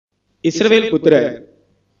இஸ்ரவேல் புத்திரர்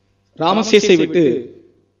ராமசேசை விட்டு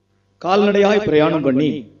கால்நடையாய் பிரயாணம்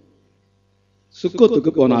பண்ணி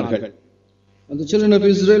சுக்கோத்துக்கு போனார்கள். And the children of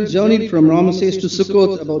Israel journeyed from Ramesses to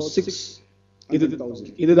Succoth about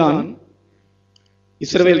 6,000. இதுதான்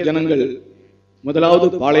இஸ்ரவேல் ஜனங்கள் முதலாவது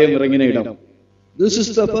பாளையம் இறங்கின இடம். This is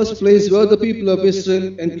the first place where the people of Israel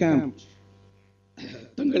encamped.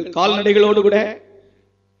 தங்கள் கால்நடைகளோடு கூட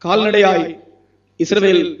கால்நடையாய்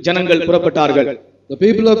இஸ்ரவேல் ஜனங்கள் புறப்பட்டார்கள். The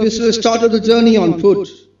people of Israel started the journey on foot.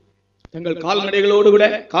 தங்கள் கால்நடைகளோடு கூட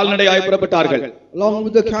கால்நடையாய் புறப்பட்டார்கள். Along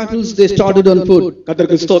with the cattle they started on foot.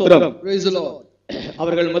 கர்த்தருக்கு ஸ்தோத்திரம். Praise the Lord.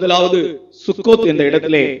 அவர்கள் முதலாவது சுக்கோத் என்ற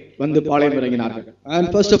இடத்திலே வந்து பாளையம் இறங்கினார்கள். And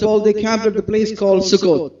first of all they camped at the place called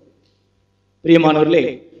Succoth. பிரியமானவர்களே,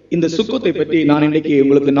 இந்த சுக்கோத்தை பற்றி நான் இன்னைக்கு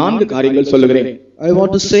உங்களுக்கு 4 காரியங்கள் சொல்லுகிறேன். I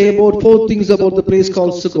want to say about 4 things about the place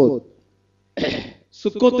called Succoth.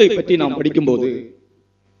 சுக்கோத்தை பற்றி நாம் படிக்கும்போது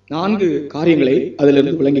 4 காரியங்களை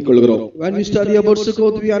அதிலிருந்து விளங்கிக் கொள்கிறோம். When we study about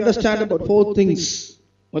Succoth, we understand about 4 things.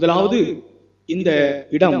 முதலாவது, இந்த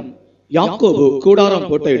இடம் யாக்கோபு கூடாரம்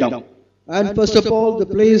போட்ட இடம். And first of all, the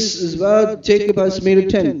place is where Jacob has made a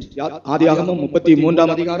tent. ஆதியாகமம்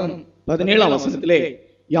 33ஆம் அதிகாரம் 17ஆம் வசனத்திலே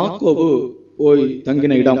யாக்கோபு போய்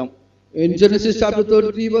தங்கின இடம். In Genesis chapter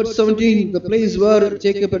 33 verse 17, the place where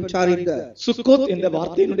Jacob had tarried there. Sukkot என்ற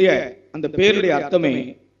வார்த்தையினுடைய அந்த பெயருடைய அர்த்தமே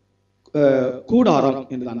கூடாரம்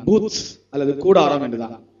என்றுதான், பூத்ஸ் அல்லது கூடாரம்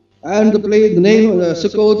என்றுதான். And the name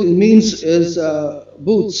Succoth means is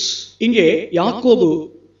booths. இங்கே யாக்கோபு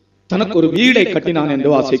தனக்கு ஒரு வீடை கட்டினான்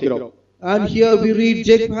என்று வாசிக்கிறோம். And here we read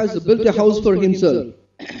Jacob has built a house for himself.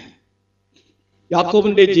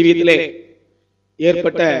 யாக்கோபுடைய ஜீவியத்திலே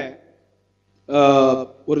ஏற்பட்ட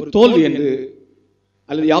ஒரு தோல்வி என்று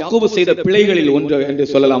அல்லது யாக்கோபு செய்த பிழைகளில் ஒன்று என்று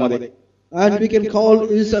சொல்லலாம் அதை. And we can call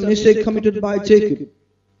is a mistake committed by Jacob.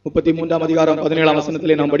 33ஆம் அதிகாரம் 17ஆம்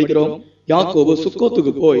வசனத்திலே நாம் படிக்கிறோம், யாக்கோபு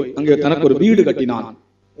சுக்கோத்துக்கு போய் அங்கே தனக்கு ஒரு வீடு கட்டினான்.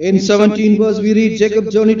 In 17 verse we read Jacob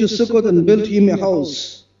journeyed to Succoth and built him a house.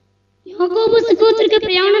 யாக்கோபு சுக்கோத்திற்கு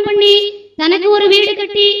பிரயாணம் பண்ணி தனக்கு ஒரு வீடு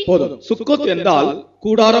கட்டி. போதும். சுக்கோத் என்றால்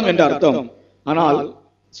கூடாரம் என்ற அர்த்தம். ஆனால்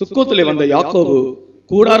சுக்கோத்திலே வந்த யாக்கோபு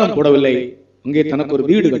கூடாரம் போடவில்லை, அங்கே தனக்கு ஒரு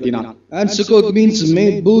வீடு கட்டினான். And Succoth means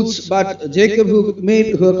made booths, but Jacob who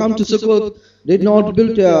come to Succoth did not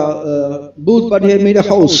build a booth, but he made a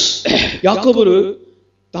house. யாக்கோபு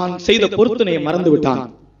தான் செய்த பொருத்தனையை மறந்து விட்டான்.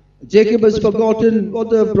 Jacob has forgotten what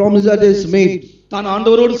the promise that is made. தான்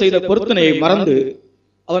ஆண்டவரோடு செய்த பொருத்தனையை மறந்து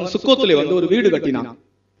அவன் சுக்கோத்திலே வந்து ஒரு வீடு கட்டினான்.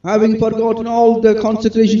 Having forgotten all the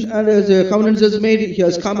consecration and as covenants has made, he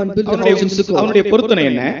has come and built a house in Succoth. அவனுடைய பொருத்தனை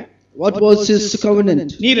என்ன? What was his covenant?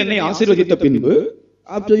 நீர் என்னை ஆசீர்வதித்த பின்பு,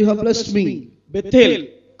 after you have blessed me, Bethel,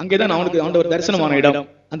 அங்கேதான் அவனுக்கு ஆண்டவர் தரிசனமான இடம்,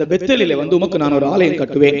 அந்த பெத்தேலிலே வந்து உமக்கு நான் ஒரு ஆலயம்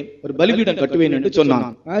கட்டுவேன், ஒரு பலிபீடம் கட்டுவேன் என்று சொன்னான்.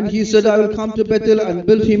 And he said, I will come to Bethel and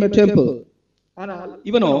build him a temple. ஆனால்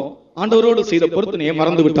இவனோ ஆண்டவரோடு செய்த பொருத்தனையை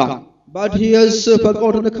மறந்து விட்டான். But he has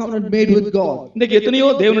forgotten the covenant made with God. இன்றைக்கு எத்தனையோ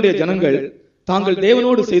தேவனுடைய ஜனங்கள் தாங்கள்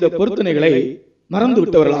தேவனோடு செய்த பொருத்தனைகளை மறந்து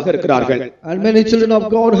விட்டவர்களாக இருக்கிறார்கள். And many children of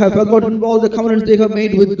God have forgotten all the covenants they have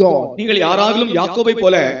made with God. நீங்கள் யாராகிலும் யாக்கோபை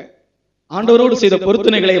போல ஆண்டவரோடு செய்த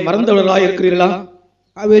பொருத்தனைகளை மறந்தவர்களாக இருக்கிறீர்களா?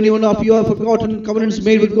 Have anyone of you have forgotten covenants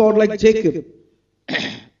made with God like Jacob?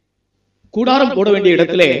 கூடாரம் போட வேண்டிய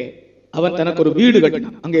இடத்திலே அவன் தனக்கு ஒரு வீடு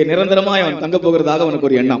கட்டினான். அங்கே நிரந்தரமாய் அவன் தங்க போகிறதாக அவனுக்கு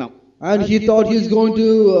ஒரு எண்ணம். And he thought he is going to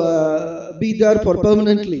be there for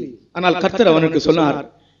permanently. ஆனால் கர்த்தர் அவனுக்கு சொன்னார்,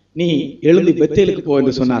 நீ எழுந்து பெத்தேலுக்கு போ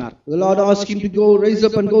என்று சொன்னார். The Lord asked him to go, raise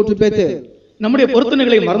up and go to Bethel. நம்முடைய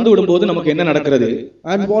பொருத்தனைகளை மறந்து விடும்போது நமக்கு என்ன நடக்கிறது?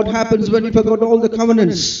 And what happens when we forgot all the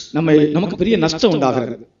covenants? நமக்கு பெரிய நஷ்டம்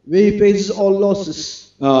உண்டாகிறது. We face all losses.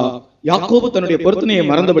 யாக்கோபு தன்னுடைய பொருத்தனையை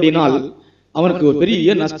மறந்தபடியினால் அவனுக்கு ஒரு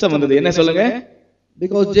பெரிய நஷ்டம் வந்தது. என்ன சொல்லுங்க?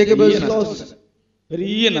 Because Jacob has lost.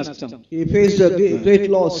 பெரிய நஷ்டம். He faced a great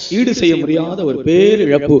loss. ஈடு செய்ய முடியாத ஒரு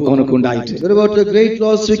பேரிழப்பு அவனுக்கு உண்டாயிற்று. There was a great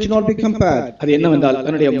loss which cannot be compared. அது என்னவென்றால்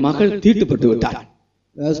தன்னுடைய மகள் தீட்டுப்பட்டு விட்டாள்.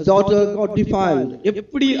 His daughter got defiled.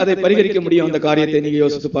 எப்படி அதை பரிகரிக்க முடியும்? அந்த காரியத்தை நீங்க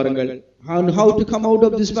யோசித்து பாருங்கள். And how to come out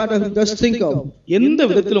of this matter? Just think of. எந்த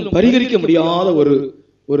விதத்திலும் பரிகரிக்க முடியாத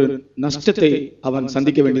ஒரு நஷ்டத்தை அவன்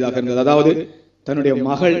சந்திக்க வேண்டியதாக இருந்தது. அதாவது தன்னுடைய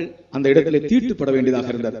மகள் அந்த இடத்திலே தீட்டுப்பட வேண்டியதாக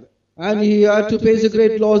இருந்தது. And he had to face a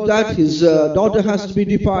great loss that his daughter has to be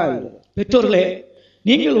defiled. பெற்றோர்களே,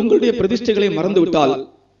 நீங்கள் உங்களுடைய பிரதிஷ்டைகளை மறந்துவிட்டால்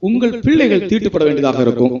உங்கள் பிள்ளைகள் தீட்டுப்பட வேண்டியதாக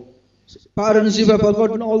இருக்கும். Parents, if you have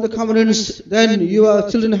forgotten all the covenants, then your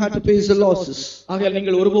children have to face the losses. ஆகையால்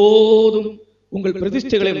நீங்கள் ஒருபோதும் உங்கள்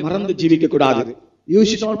பிரதிஷ்டைகளை மறந்து ஜீவிக்க கூடாது. You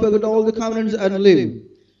should not forget all the covenants and live.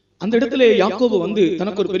 அந்த இடத்திலே யாக்கோபு வந்து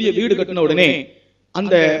தனக்கு ஒரு பெரிய வீடு கட்டின உடனே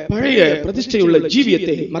அந்த பழைய பிரதிஷ்டையுள்ள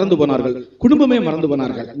ஜீவியத்தை மறந்து போனார்கள். குடும்பமே மறந்து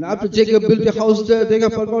போனார்கள். And after Jacob built a house there, they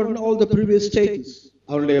have forgotten all the previous status.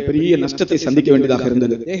 அவருடைய பெரிய நஷ்டத்தை சந்திக்க வேண்டியதாக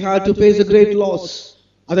இருந்தது. They had to face a great loss.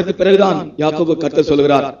 அதற்கு பிறகுதான் யாக்கோபு கர்த்தர்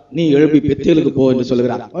சொல்கிறார், நீ எழும்பி பெத்தேலுக்கு போ என்று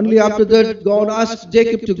சொல்கிறார். Only after that God asked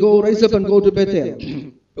Jacob to go, rise up and go to Bethel.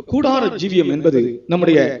 கூடார ஜீவியம் என்பது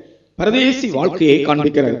நம்முடைய பரதேசி வாழ்க்கையை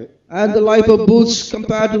காண்பிக்கிறது. And the life of booths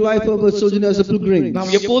compared to life of a sojourner as a pilgrim.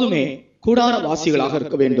 நாம் எப்போதுமே கூடார வாசிகளாக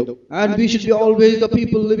இருக்க வேண்டும். And we should be always the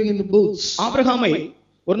people living in the booths. ஆபிரகாமை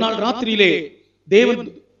ஒரு நாள் ராத்திரியிலே தேவன்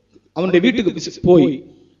அவனுடைய வீட்டுக்கு போய்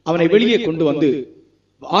அவனை வெளியே கொண்டு வந்து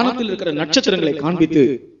வானத்தில் இருக்கிற நட்சத்திரங்களை காண்பித்து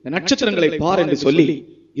நட்சத்திரங்களை பார் என்று சொல்லி,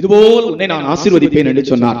 இதுபோல் உன்னை நான் ஆசீர்வதிப்பேன் என்று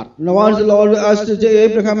சொன்னார். Now once the Lord asked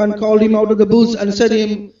Abraham and called him out of the booths and said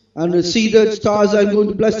him, and see the stars, I am going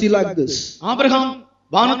to bless you like this. Abraham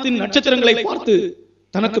வானத்தின் நட்சத்திரங்களை பார்த்து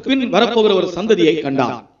தனக்கு பின் வரப்போகிற ஒரு சந்ததியை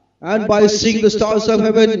கண்டார். And by seeing the stars of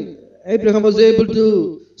heaven, Abraham was able to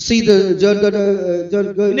see the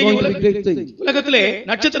going to be great thing. உலகத்திலே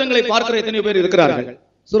நட்சத்திரங்களை பார்க்கிற எத்தனை பேர் இருக்கிறார்கள்?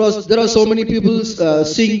 So there are so many people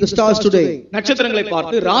seeing the stars today. நட்சத்திரங்களை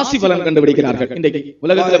பார்த்து ராசி பலன் கண்டுபிடிக்கிறார்கள். இன்றைக்கு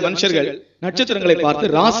உலகத்திலே மனுஷர்கள் நட்சத்திரங்களை பார்த்து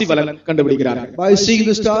ராசி பலன் கண்டுபிடிக்கிறார்கள். By seeing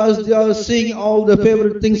the stars, they are seeing all the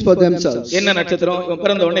favorite things for themselves. என்ன நட்சத்திரம், இவன்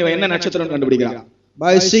பிறந்த உடனே இவன் என்ன நட்சத்திரம் கண்டுபிடிக்கிறான்.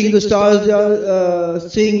 By seeing the stars, they are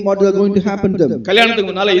seeing what is going to happen to them.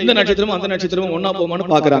 கல்யாணத்துக்கு முன்னால இந்த நட்சத்திரமும் அந்த நட்சத்திரமும் ஒண்ணா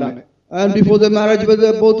போமான்னு பார்க்கறாங்க. And before the marriage,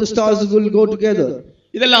 whether both the stars will go together.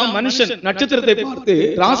 இதெல்லாம் மனுஷன் நட்சத்திரத்தை பார்த்து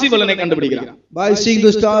ராசி பலனை கண்டுபிடிக்கிறான். By seeing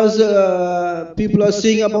the stars, people are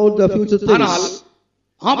seeing about the future things. ஆனால்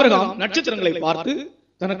ஆபிரகாம் நட்சத்திரங்களை பார்த்து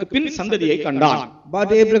தனக்கு பின் சந்ததியை கண்டான். But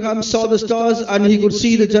Abraham saw the stars and he could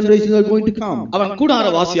see the generations are going to come. அவன் கூடார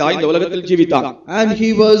வாசியாய் இந்த உலகத்தில் ஜீவித்தான். And he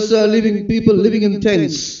was people living in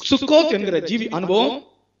tents. Sukkot என்கிற ஜீவி அனுபவம்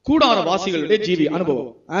கூடார வாசிகளுடைய ஜீவி அனுபவம்.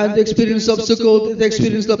 And the experience of Succoth is the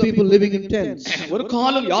experience of people living in tents. ஒரு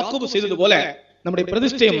காலம் யாக்கோபு செய்தது போல நம்முடைய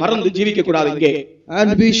பிரதிஷ்டையை மறந்து ஜீவிக்க கூடாது இங்கே. And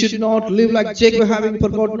we should not live like Jacob, having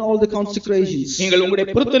forgotten all the consecrations. நீங்கள் உங்களுடைய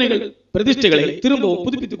பொருத்தனைகள் பிரதிஷ்டைகளை திரும்பவும்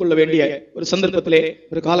புதுப்பித்துக் கொள்ள வேண்டிய ஒரு சந்தர்ப்பத்திலே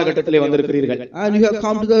ஒரு காலகட்டத்திலே வந்திருக்கிறீர்கள். And you have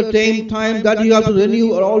come to the time that you have to renew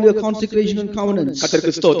all your consecration and covenants.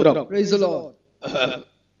 கர்த்தருக்கு ஸ்தோத்திரம். Praise the Lord.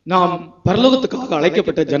 நாம் பரலோகத்துக்காக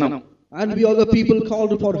அழைக்கப்பட்ட ஜனம். And we are the people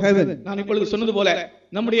called for heaven. நான் இப்பொழுது சொன்னது போல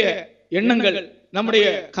நம்முடைய எண்ணங்கள், நம்முடைய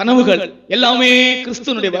கனவுகள் எல்லாமே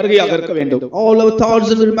கிறிஸ்துவினுடைய வருகையாக இருக்க வேண்டும். All our thoughts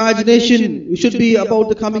and imagination should be about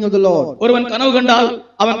the coming of the Lord. ஒருவன் கனவு கண்டால்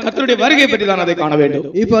அவன் கர்த்தருடைய வருகை பற்றி தான் அதை காண வேண்டும்.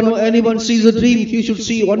 If anyone sees a dream, he should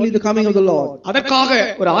see only the coming of the Lord. அதற்காக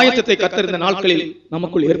ஒரு ஆயத்தத்தை கர்த்தர் இந்த நாட்களில்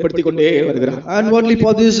நமக்குள் ஏற்படுத்திக் கொண்டே வருகிறார். And only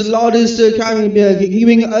for this Lord is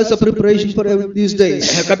giving us a preparation for these days.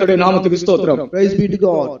 கர்த்தருடைய நாமத்துக்கு ஸ்தோத்திரம். Praise be to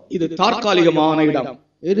God. இது தற்காலிகமான இடம்.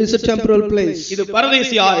 It is a temporal place. இது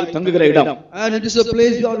பரதேசியாய் தங்குகிற இடம். And it is a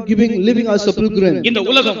place we are living as a pilgrim. இந்த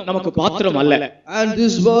உலகம் நமக்கு பாத்திரம் அல்ல. And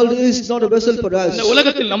this world is not a vessel for us. இந்த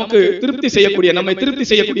உலகத்தில் நமக்கு திருப்தி செய்யக்கூடிய, நம்மை திருப்தி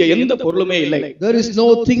செய்யக்கூடிய எந்த பொருளுமே இல்லை. There is no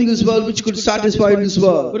thing in this world which could satisfy in this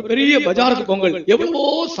world. ஒரு பெரிய பஜாருக்கு போங்கள், எவ்வளவோ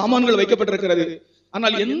சாமான்கள் வைக்கப்பட்டிருக்கிறது.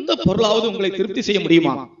 ஆனால் எந்த பொருளாவது உங்களை திருப்தி செய்ய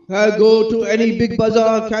முடியுமா? Go to any big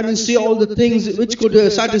bazaar, can you see all the things which could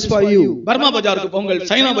satisfy you? Burma பஜாருக்கு போங்கள்,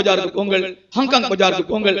 சைனா பஜாருக்கு போங்கள், ஹாங்காங் பஜாருக்கு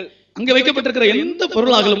போங்கள், அங்கே வைக்கப்பட்டிருக்கிற எந்த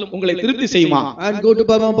பொருளாகவும் உங்களை திருப்தி செய்யுமா? And go to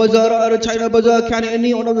Burma bazaar or China bazaar, can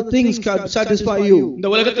any one of the things can satisfy you?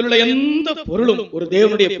 இந்த உலகத்தில் உள்ள எந்த பொருளும் ஒரு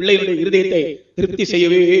தேவனுடைய பிள்ளையுடைய இருதயத்தை திருப்தி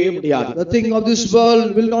செய்யவே முடியாது. The thing of this world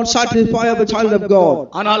will not satisfy a child of God.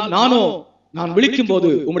 ஆனால் நான் விழிக்கும் போது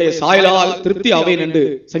உம்முடைய சாயலால் திருப்தி ஆவேன் என்று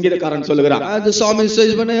சங்கீதக்காரன் சொல்லுகிறார். And the psalmist says,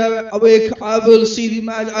 when I awake, I will see thee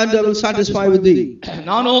and I will satisfy with thee.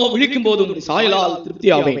 நானோ விழிக்கும் போது உம்முடைய சாயலால் திருப்தி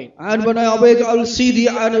ஆவேன். And when I awake, I will see thee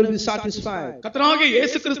and I will be satisfied. கர்த்தராகிய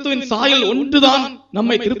இயேசு கிறிஸ்துவின் சாயல் ஒன்றுதான்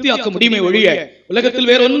நம்மை திருப்தியாக்க முடியுமே ஒழிய உலகத்தில்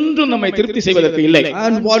வேற ஒன்றும் நம்மை திருப்தி செய்வதற்கு இல்லை.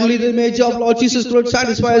 And only the image of Lord Jesus could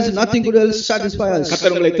satisfy us, nothing could else satisfy us.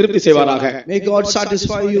 கர்த்தர் உங்களை திருப்தி செய்வாராக. May God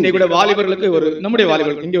satisfy you. இன்னைக்கு கூட வாலிபர்களுக்கு நம்முடைய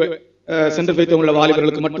வாலிபர்கள் இங்கே சென்று வைத்து உள்ள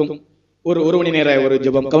வாலிபர்களுக்கு மட்டும் ஒரு மணி நேர ஒரு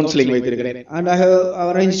ஜெபம் கவுன்சிலிங் வைத்திருக்கிறேன். And I have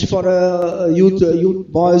arranged for a youth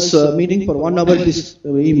boys meeting for 1 hour this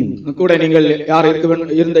evening. கூட நீங்கள் யார்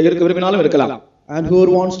இருக்க விரும்பினாலும் இருக்கலாம். And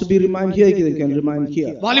whoever wants to be remain here, they can remain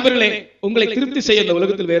here. வாலிபர்களே, உங்களை திருப்தி செய்ய இந்த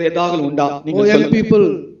உலகத்தில் வேற ஏதாவது உண்டா? Oh young people,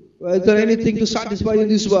 is there anything to satisfy in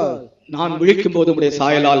this world? நான் விழிக்கும் போது உம்முடைய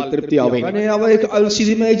சாயலால் திருப்தி ஆவேன். When I awake, I will see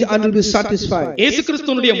the image and will be satisfied. இயேசு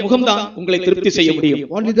கிறிஸ்துவினுடைய முகம்தான் உங்களை திருப்தி செய்ய முடியும்.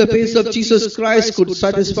 Only the face of Jesus Christ could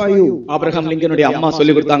satisfy you. Abraham லிங்கனுடைய அம்மா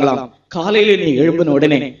சொல்லி கொடுத்தாங்களாம், காலையிலே நீ எழும்பின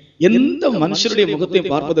உடனே எந்த மனுஷருடைய முகத்தை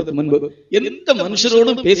பார்ப்பதற்கு முன்பு, எந்த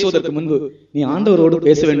மனுஷரோடும் பேசுவதற்கு முன்பு நீ ஆண்டவரோடு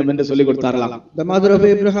பேச வேண்டும் என்று சொல்லி கொடுத்தார்களாம். The mother of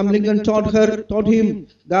Abraham Lincoln taught him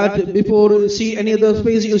that before see any other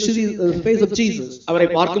face, you should see the face of Jesus. அவரை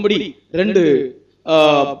பார்க்கும்படி 2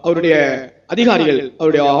 அவருடைய அதிகாரிகள்,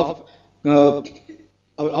 அவருடைய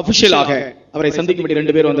அபிஷியலாக அவரை சந்திக்கும்படி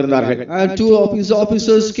 2 பேர் வந்திருந்தார்கள். And 2 of his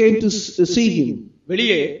officers came to see him.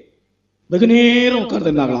 வெளியே வெகு நேரம்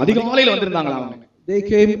உட்கார்ந்திருந்தாங்க. அதிகாலையில வந்திருந்தாங்க. அவங்க They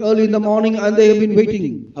came early in the morning and they have been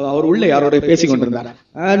waiting. அவர் உள்ளே யாரோட பேசிக் கொண்டிருந்தார்.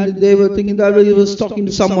 And they were thinking that he was talking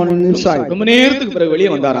to someone inside. ரொம்ப நேரத்துக்கு பிறகு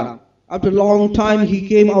வெளியே வந்தாராம். After a long time he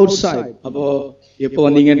came outside. அப்போ எப்போ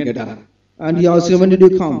வந்தீங்கன்னு கேட்டாராம். And he asked him, when did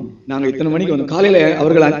you come? நாங்க இத்தனை மணிக்கு வந்து காலையில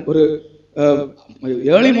அவர்கள் ஒரு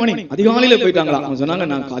ஏர்லி மார்னிங் அதிகாலையில போயிட்டாங்களா. அவங்க சொன்னாங்க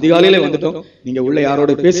நாங்க அதிகாலையில வந்துட்டோம், நீங்க உள்ள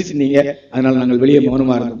யாரோட பேசிட்டு இருந்தீங்க, அதனால நாங்கள் வெளியே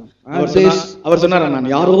மௌனமா இருந்தோம். அவர் சொன்னார்,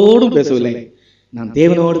 நான் யாரோடும் பேசவில்லை, நான்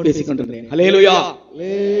தேவனோடு பேசிக் கொண்டிருந்தேன். ஹல்லேலூயா.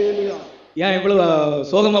 ஏன் இவ்வளவு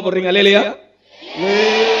சோகமா போடுறீங்க? ஹல்லேலூயா.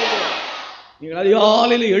 நீங்கள்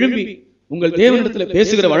அதிகாலையில எழும்பி உங்கள் தேவனிடத்தில்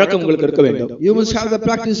பேசுகிற வழக்கம் உங்களுக்கு இருக்க வேண்டும். You must have the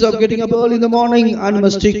practice of getting up early in the morning and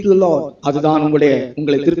must speak to the Lord. அதுதான்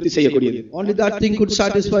உங்களை திருப்தி செய்யக்கூடியது. Only that thing could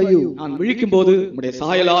satisfy you. நான் விழிக்கும்போது உம்முடைய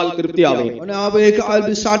சாயலால் திருப்தி ஆவேன். When I awake I will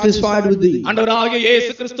be satisfied with thee. ஆண்டவராகிய இயேசு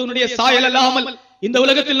கிறிஸ்துவினுடைய சாயல் அல்லாமல் இந்த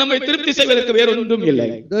உலகத்தில் நம்மை திருப்தி செய்வதற்கு வேற ஒன்றும் இல்லை.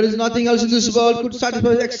 There is nothing else in this world could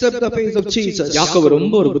satisfy except the face of Jesus. யாக்கோபு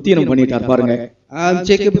ரொம்ப ஒரு புத்தியனம் பண்ணிட்டார் பாருங்க. And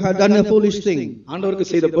Jacob had done a foolish thing.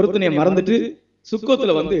 ஆண்டவருக்கு செய்த பொருத்தனையை மறந்துட்டு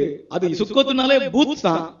சுக்கோத்துல வந்து, அது சுக்கோத்துனாலே பூத்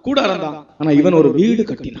தான், கூடாரம் தான், ஆனா இவன் ஒரு வீடு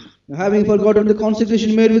கட்டினான். Having forgotten the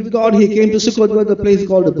consecration made with God, he came to Succoth, where the place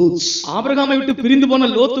called the booths. ஆபிரகாமை விட்டு பிரிந்து போன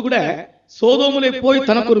லோத்து கூட சோதோமிலே போய்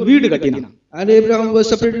தனக்கு ஒரு வீடு கட்டினான். And Abraham was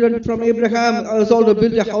separated from Abraham, also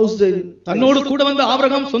built a house there. தன்னோடு கூட வந்து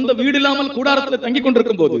ஆபிரகாம் சொந்த வீடு இல்லாமல் கூடாரத்தில் தங்கி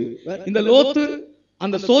கொண்டிருக்கும் போது இந்த லோத்து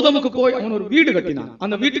அந்த சோதோமுக்கு போய் அவன் ஒரு வீடு கட்டினான்.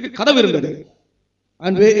 அந்த வீட்டுக்கு கதவு இருந்தது.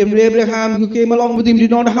 And Abraham, who came along with him,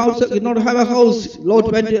 did not have a house. Lot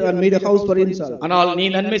went and made a house for himself. ஆனால் நீ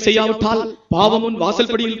நன்மை செய்யாவிட்டால் பாவம் உன்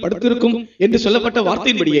வாசல்படியில் படுத்திருக்கும் என்று சொல்லப்பட்ட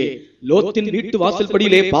வார்த்தையின்படியே லோத்தின் வீட்டு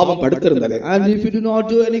வாசல்படியிலே பாவம் படுத்திருந்தது. And if you do not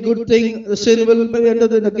do any good thing, the sin will enter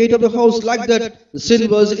in the gate of the house. Like that, the sin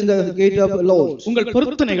was in the gate of the Lord. உங்கள்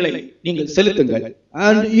பொருத்தனைகளை நீங்கள் செலுத்துங்கள்.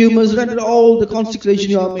 And you must render all the consecration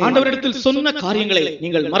you have made. ஆண்டவரிடத்தில் சொன்ன காரியங்களை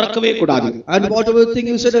நீங்கள் மறக்கவே கூடாது. And whatever thing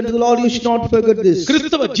you said unto the Lord, you should not forget this.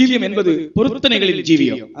 கிறிஸ்தவ ஜீவியம் என்பது பொருத்தனைகளின்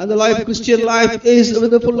ஜீவியம். And the life, Christian life, is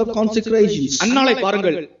full of consecrations. அன்னாளை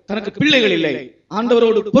பாருங்கள், தனக்கு பிள்ளைகள் இல்லை,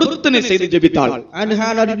 ஆண்டவரோடு பொருத்தனை செய்து ஜெபித்தாள். And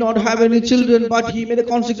Hannah did not have any children, but he made a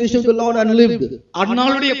consecration to the Lord and lived.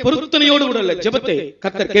 அன்னாளுடைய பொருத்தனையோடு கூட ஜெபத்தை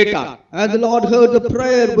கர்த்தர் கேட்டார். And the Lord heard the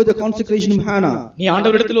prayer with the consecration of Hannah. நீ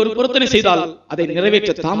ஆண்டவரிடத்தில் ஒரு பொருத்தனை செய்தால் அதை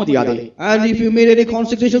நிறைவேற்ற தாமதியாதே. And if you made any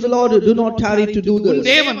consecration to the Lord, do not tarry to do this.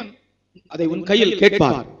 தேவன் அதை உன் கையில்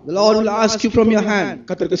கேட்பார். The Lord will ask you from your hand.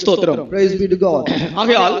 கர்த்தருக்கு ஸ்தோத்திரம். Praise be to God.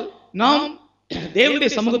 ஆகையால் நாம் தேவனுடைய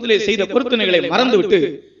சமூகத்திலே செய்த பொருத்தனைகளை மறந்துவிட்டு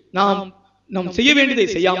நாம் செய்ய வேண்டியதை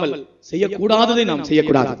செய்யாமல் செய்யக்கூடாததை நாம்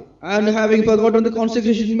செய்யக்கூடாது. And having forgotten the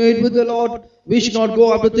consecration made with the Lord, we should not go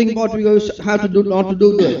after thinking what we have to do, not to do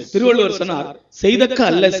this. Thiruvalluvar சொன்னார், செய்தக்க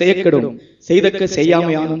அல்ல செய்யக்கெடும், செய்தக்க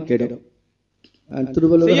செய்யாமையானும் கெடும். And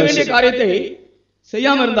திருவள்ளுவர் செய்ய வேண்டிய காரியத்தை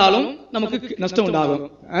செய்யாம இருந்தாலும் நமக்கு நஷ்டம் உண்டாகும்.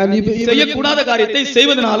 செய்யக்கூடாத காரியத்தை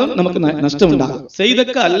செய்வதனாலும் நமக்கு நஷ்டம் உண்டாகும்.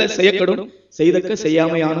 செய்தக்க அல்ல செய்யக்கெடும், செய்தக்க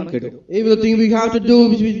செய்யாமையானும் கெடும். Even the thing we have to do,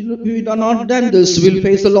 we do not done this, we will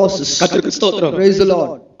face the losses. கர்த்தருக்கு ஸ்தோத்திரம். Praise the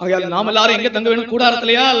Lord. ஆகையால் நாம் எல்லாரும் எங்க தங்க வேணும்?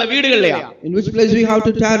 கூடாரத்திலேயா அல்ல வீடுகள்லையா? In which place we have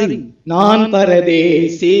to tarry? நான்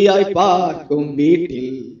பரதேசியாய் பார்க்கும்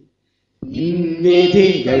வீட்டில்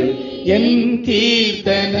வேதிகள் என்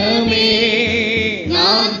கீர்த்தனமே.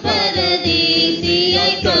 நான்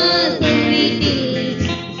பரதேசியாய் பார்க்கும் வீட்டில்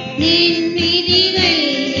நின் விதிகள்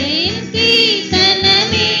என்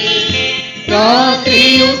கீர்த்தனமே.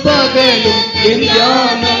 ராத்திரியும் பகலும் என்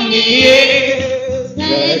தியானம் நீயே.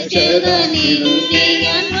 ரட்சகனின்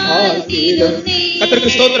தேவன் வாழ்த்திடும் நீ.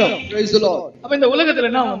 கர்த்தருக்கு ஸ்தோத்திரம். Praise the Lord. அப்ப இந்த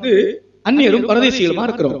உலகத்துல நான் அந்நியரும் பரதேசிகளுமா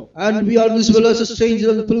இருக்கிறோம். And we are this world as strangers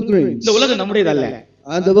and pilgrims. இந்த உலகம் நம்முடையதல்ல.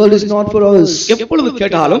 And the world is not for us. எப்பொழுது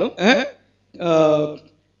கேட்டாலும்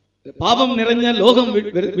பாவம் நிறைஞ்ச லோகம்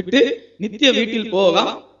விட்டு நித்திய வீட்டில்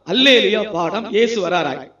போகாம் அல்லேலூயா பாடம் இயேசு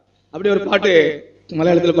வராராய். அப்படி ஒரு பாட்டு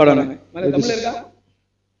மலையாளத்தில் பாடணும். தமிழ்ல இருக்கா?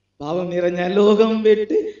 பாவம் நிறைஞ்ச லோகம்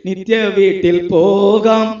விட்டு நித்திய வீட்டில்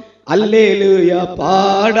போகாம் அல்லேலூயா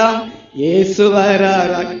பாடம் இயேசு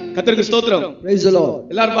வராராய். கர்த்தருக்கு ஸ்தோத்திரம். Praise the Lord.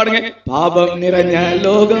 எல்லாரும் பாடுங்க. பாவம் நிறைஞ்ச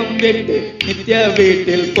லோகம் விட்டு நித்திய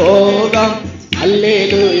வீட்டில் போகாம்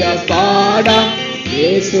அல்லேலூயா பாடம்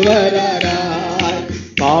இயேசு வராராய்.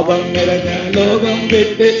 பாவம் நிறைஞ்ச லோகம்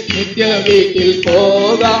விட்டு நித்திய வீட்டில்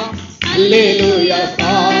போகாம் அல்லேலூயா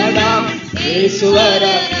பாடம் இயேசு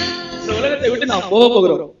வராராய். இந்த உலகத்தை விட்டு நாம் போக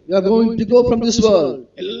போகிறோம். We are going to go from this world.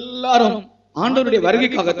 எல்லாரும் ஆண்டவருடைய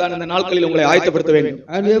வருகைக்காகத்தான் இந்த நாட்களில் உங்களை ஆயத்தப்படுத்த வேண்டும்.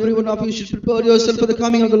 And every one of you should prepare yourself for the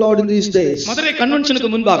coming of the Lord in these days. Madurai கன்வென்ஷனுக்கு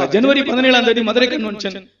முன்பாக ஜனவரி 17ஆம் தேதி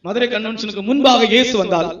மதுரை கன்வென்ஷனுக்கு முன்பாக இயேசு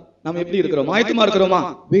வந்தால் நாம் எப்படி இருக்கிறோம்? ஆயத்தமா இருக்கிறோமா?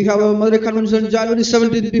 We have a Madurai convention January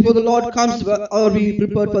 17th before the Lord comes. Are we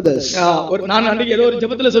prepared for this? நான் அன்றைக்கு ஏதோ ஒரு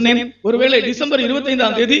ஜெபத்துல சொன்னேன், ஒருவேளை டிசம்பர்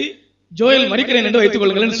 25ஆம் தேதி ஜோயல் மரிக்கிறேன் என்று வைத்துக்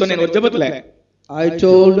கொள்ளுங்கள்னு சொன்னேன் ஒரு ஜெபத்துல. I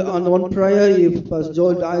told on one prayer, if Pastor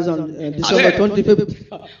Joel dies on December 25th.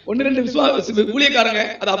 ஒன்னு ரெண்டு ஊழியக்காரங்க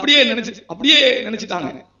அது அப்படியே நினைச்சிட்டாங்க.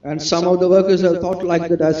 And some of the workers have thought like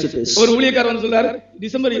that as it is. ஒரு ஊழியக்காரன் சொல்றாரு,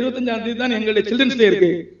 டிசம்பர் 25ஆம் தேதி தான் எங்களுடைய சில்ட்ரன்ஸ் டே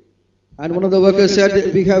இருக்கு. And one of the workers said,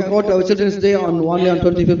 we have got our children's day only on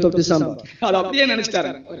 25th of December. அது அப்படியே நினைச்சிட்டாரு.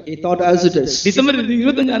 He thought as it is. December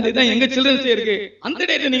 25ஆம் தேதி தான் எங்க சில்ட்ரன்ஸ் டே இருக்கு. அந்த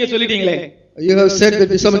டேட்டை நீங்க சொல்லிட்டீங்களே. You have said that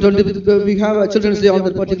December 25th we have a children's day on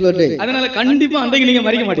that particular day. அதனால கண்டிப்பா அன்றைக்கு நீங்க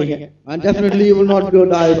மரிக்க மாட்டீங்க. And definitely you will not go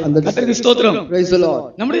die on that day. ஸ்தோத்திரம். Praise the Lord.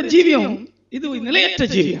 நம்முடைய ஜீவியம் இது நிலையற்ற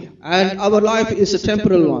ஜீவியம். And our life is a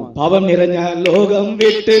temporal one. பாவம் நிறைஞ்ச லோகம்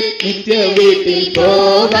விட்டு நித்திய வீட்டில்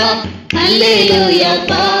போகாம். ஹல்லேலூயா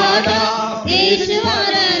பாடாம். இயேசு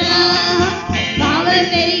வராரா. பாவம்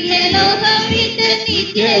பெருகிய லோகம் விட்டு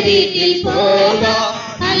நித்திய வீட்டில் போகாம்.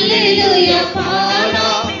 ஹல்லேலூயா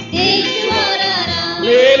பாடாம். இயேசு வராரா.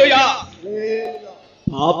 ஹல்லேலூயா.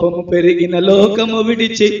 పాపము పెరిగిన లోకము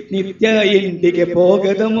విడిచి నిత్య ఇంటికి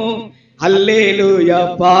పోగదము. హల్లెలూయా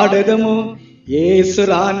పాడదము. యేసు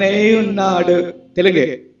రానే ఉన్నాడు. తెలుగు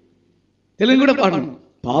కూడా పాడము.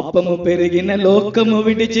 పాపము పెరిగిన లోకము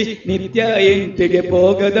విడిచి నిత్య ఇంటికి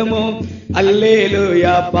పోగదము.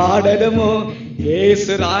 హల్లెలూయా పాడదము.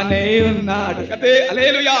 యేసు రానే ఉన్నాడు.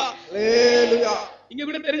 హల్లెలూయా. హల్లెలూయా. இங்க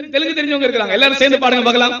கூட தெலுங்கு தெரிஞ்சவங்க இருக்காங்க, எல்லாரும் சேர்ந்து பாடுங்க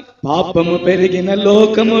பார்க்கலாம். பாப்பము பெருகின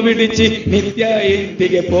லோகము விடிச்சி நித்ய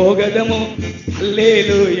ఇంటికి போகதము.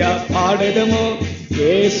 హల్లెలూయా పాడదము.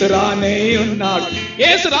 యేసు రానే ఉన్నాడు.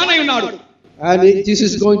 యేసు రానే ఉన్నాడు. And Jesus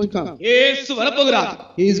is going to come. యేసు வரப்போகிறார்.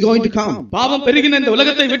 He is going to come. பாவம் பெருகின இந்த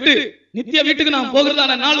உலகத்தை விட்டு நித்திய வீட்டுக்கு நாம்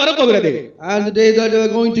போகிறதான நாள் வரப்போகிறது. And the day that we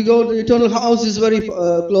are going to go to the eternal house is very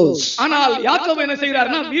close. ஆனால் யாக்கோபு என்ன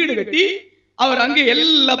செய்கிறார்னா, வீடு கட்டி அவர் அங்கே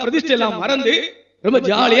எல்லா பிரதிஷ்டை எல்லாம் மறந்து ரொம்ப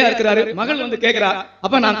ஜாலியா இருக்கிறாரு. மகள் வந்து கேக்குறா,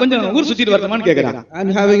 அப்ப நான் கொஞ்சம் ஊர் சுத்திட்டு வரட்டுமான்னு கேக்குறா. And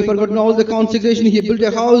having forgotten all the consecration, he built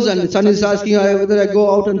a house, and the son is asking whether I go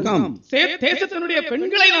out and come. தேசத்தினுடைய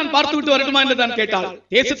பெண்களை நான் பார்த்து விட்டு வரட்டுமா என்று தான் கேட்டாள்.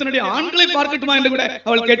 தேசத்தினுடைய ஆண்களை பார்க்கட்டுமா என்று கூட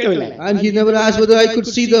அவள் கேட்கவில்லை. And he never asked whether I could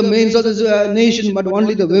see the males of this nation, but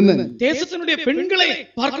only the women. தேசத்தினுடைய பெண்களை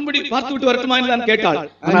பார்க்கும்படி பார்த்து விட்டு வரட்டுமா என்று தான் கேட்டாள்.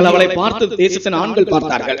 ஆனால் அவளை பார்த்து தேசத்தின் ஆண்கள்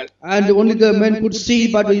பார்த்தார்கள். And only the men could see,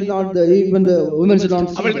 but not even the women did not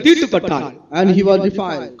see. அவள் தீட்டுப்பட்டாள். And he was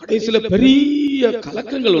defiled. கடைசில பெரிய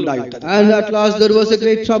கலக்கங்கள் உண்டாயிட்டது. And at last there was a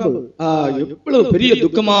great trouble. எவ்வளவு பெரிய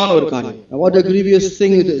துக்கமான ஒரு காரியம். What a grievous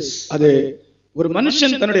thing it is. அது ஒரு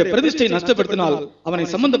மனுஷன் தன்னுடைய பிரதிஷ்டை நஷ்டப்படுத்தினால் அவனை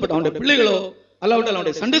சம்பந்தப்பட்ட அவனுடைய பிள்ளைகளோ அல்லாவிட்டால்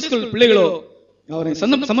அவனுடைய சண்டே ஸ்கூல் பிள்ளைகளோ அவனை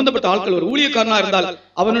சம்பந்தப்பட்ட ஆட்கள் ஒரு ஊழியக்காரனா இருந்தால்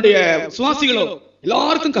அவனுடைய சுவாசிகளோ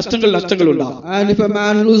எல்லாருக்கும் கஷ்டங்கள் நஷ்டங்கள் உண்டாகும். And if a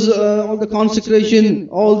man lose all the consecration,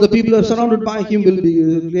 all the people are surrounded by him will be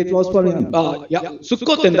great loss for him.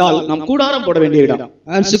 Sukkot என்றால் நாம் கூடாரம் போட வேண்டிய இடம்.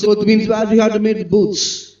 And Succoth means where we have to make booths.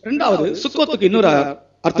 இரண்டாவது சுக்கோத்துக்கு இன்னொரு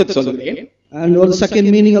அர்த்தத்தை சொல்லுகிறேன். And what is the second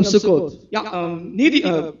meaning of Succoth?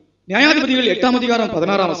 நியாயாதிபதிகள் 8ஆம் அதிகாரம்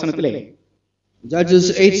 16ஆம் வசனத்திலே Judges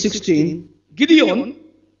 8:16. கிதியோன்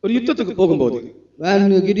ஒரு யுத்தத்துக்கு போகும்போது when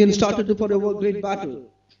Gideon started for a great battle,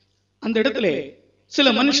 அந்த இடத்திலே சில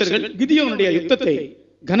மனுஷர்கள் கிதியோனுடைய யுத்தத்தை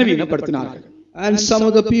கனவீனப்படுத்தினார்கள். And some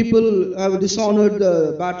of the people have dishonored the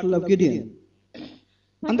battle of Gideon.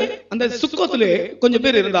 அந்த சுக்கோத்திலே கொஞ்சம்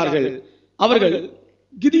பேர் இருந்தார்கள். அவர்கள்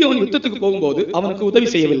கிதியோன் யுத்தத்துக்கு போகும்போது அவனுக்கு உதவி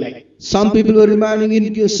செய்யவில்லை. Some people were remaining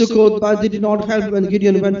in Succoth, but they did not help when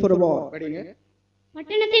Gideon went for a war.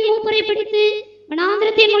 பட்டணத்தின் மூப்பரை பிடித்து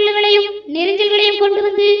வனாந்திரத்தின் முள்ளுகளையும் நெரிஞ்சல்களையும் கொண்டு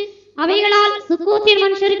வந்து அவைகளால் சுக்கோத்தின்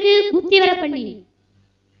மனுஷருக்கு புத்தி வர பண்ணி.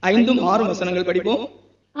 5-6 வசனங்கள் படிப்போம்.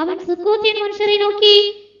 அவன் சுக்கோத்தின் மனுஷரை நோக்கி,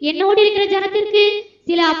 என்னோடு இருக்கிற ஜனத்திற்கு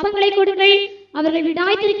சில அப்பங்களை கொடுங்கள், அவர்கள்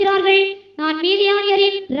விடாய்த்திருக்கிறார்கள். நான்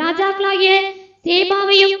மீதியானியரின் ராஜாக்களாகிய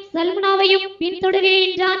சேபாவையும் சல்முனாவையும் பின்தொடர்கிறேன்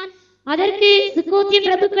என்றான். அதற்கு சுக்கோத்தின்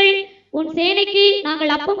பிரபுக்கள், உன் சேனைக்கு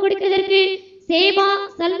நாங்கள் அப்பம் கொடுக்கிறதற்கு சேபா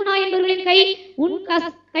சல்முனா என்பவர்களின் கை உன்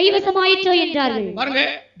கைவசமாயிற்றோ என்றார்கள். பாருங்க,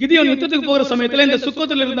 கிதியோன் யுத்தத்துக்கு போற சமயத்துல இந்த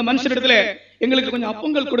சுக்கோத்தில் இருந்த மனுஷரிடத்துல எங்களுக்கு கொஞ்சம்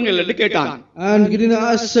அப்பங்கள் கொடுங்க என்று கேட்டான். And Gideon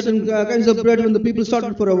asked certain kinds of bread when the people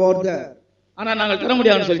started for a war there. ஆனா நாங்கள் தர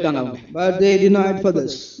முடியாதுன்னு சொல்லிட்டாங்க அவங்க. But they denied for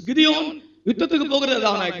this. Gideon யுத்தத்துக்கு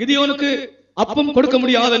போகிறதான கிதியோனுக்கு அப்பம் கொடுக்க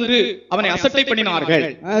முடியாது என்று அவனை அசட்டை பண்ணினார்கள்.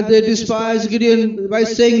 And they despised Gideon by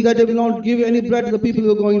saying that they will not give any bread to the people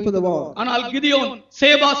who are going for the war. ஆனால் கிதியோன்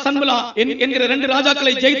சேபா சல்முனா என்கிற 2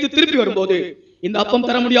 ராஜாக்களை ஜெயித்து திருப்பி வரும்போது இந்த அப்பம்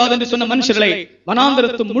தர முடியாது என்று சொன்ன மனுஷர்களை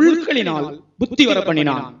வனாந்தரத்து முள்களினால் புத்தி வர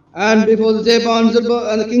பண்ணினான். And before the Jabans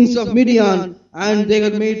and the kings of Midian, and they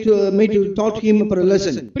had made to taught him for a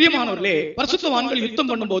lesson. பிரியமானவர்களே, பரிசுத்தவான்கள் யுத்தம்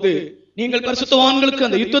பண்ணும்போது நீங்கள் பரிசுத்தவான்களுக்கு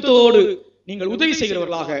அந்த யுத்தத்தோடு நீங்கள் உதவி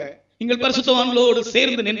செய்கிறவர்களாக, நீங்கள் பரிசுத்தவான்களோடு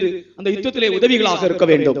சேர்ந்து நின்று அந்த யுத்தத்திலே உதவிகளாக இருக்க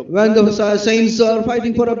வேண்டும். When the saints are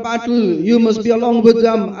fighting for a battle, you must be along with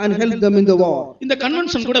them and help them in the war. இந்த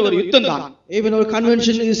கன்வென்ஷன் கூட ஒரு யுத்தம் தான். Even our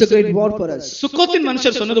convention is a great war for us. சுக்கோத்தின்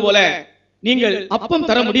மனுஷர் சொன்னது போல நீங்கள் அப்பம்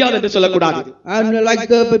தர முடியாது என்று சொல்லக்கூடாது. And like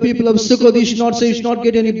the people of Succoth, you should not say you should not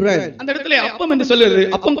get any bread. அந்த இடத்திலே அப்பம் என்று சொல்லுறது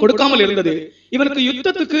அப்பம் கொடுக்காமல் இருந்தது இவருக்கு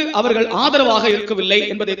யுத்தத்துக்கு அவர்கள் ஆதரவாக இருக்கவில்லை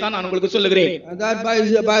என்பதை தான் நான் உங்களுக்கு சொல்லுகிறேன். And that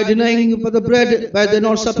by denying for the bread, by they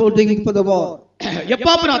not supporting for the war.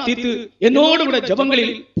 எப்பாப்ராதீத்து என்னோடு கூட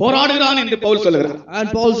ஜெபங்களில் போராடுகிறான் என்று பவுல் சொல்கிறார். And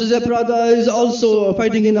Paul says a brother is also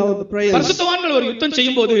fighting in our prayers. பரிசுத்தவான்கள் ஒரு யுத்தம்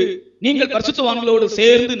செய்யும்போது நீங்கள் பரிசுத்தவான்களோடு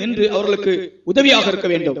சேர்ந்து நின்று அவர்களுக்கு உதவியாக இருக்க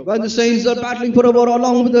வேண்டும். When the saints are battling for a war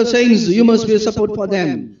along with the saints, you must be a support for them.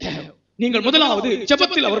 நீங்கள் முதலாவது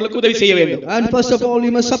ஜெபத்தில் அவர்களுக்கு உதவி செய்ய வேண்டும். And first of all,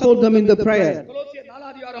 you must support them in the prayer. கொலோசியர்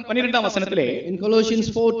 4:12 வசனத்திலே In Colossians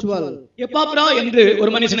 4:12, எப்பாப்ரா என்று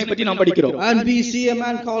ஒரு மனுஷனை பற்றி நாம் படிக்கிறோம். and we see a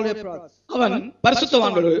man called Epaphras. அவன்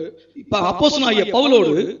பரிசுத்தவான்கள் அப்போஸ்தலனாகிய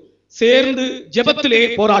பவுலோடு சேர்ந்து ஜெபத்திலே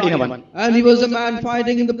போராடினவன். And he was a man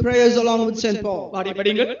fighting in the prayers along with Saint Paul.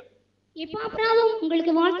 படிங்கள். எப்பாப்ராவும்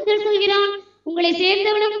உங்களுக்கு வாழ்த்துதல் சொல்கிறான். உங்களை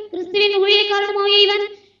சேர்ந்தவனும் கிறிஸ்துவின் ஊழியக்காரனுமாகிய இவன்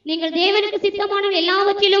நீங்கள் தேவனுக்கு சித்தமான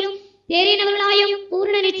எல்லாவற்றிலும் தேறினவர்களாயும்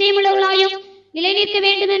பூரண நிச்சயமுள்ளவர்களாயும் நிலைநிற்க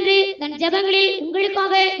வேண்டும் என்று தன் ஜெபங்களில்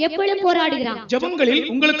உங்களுக்காக எப்பொழுதும் போராடுகிறான். ஜெபங்களில்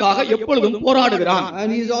உங்களுக்காக எப்பொழுதும் போராடுகிறான். And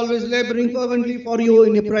he is always laboring fervently for you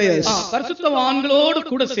in your prayers. பரிசுத்தவான்களோடு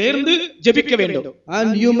கூட சேர்ந்து ஜெபிக்க வேண்டும். And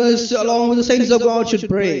you must along with the saints of God should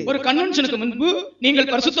pray. ஒரு கன்வென்ஷனுக்கு முன்பு நீங்கள்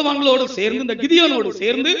பரிசுத்தவான்களோடு சேர்ந்து இந்த கிதியோனோடு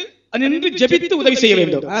சேர்ந்து நின்று ஜெபித்து உதவி செய்ய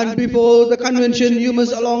வேண்டும். And before the convention, you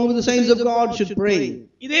must along with the saints of God should pray.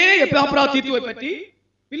 இதே எப்பாப்ராதீத்துவை பற்றி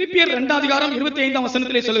பிலிப்பியர் 2:25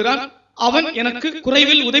 வசனத்திலே சொல்கிறார், அவன் எனக்கு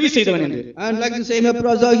குறைவில் உதவி செய்தவன் என்று. And like the same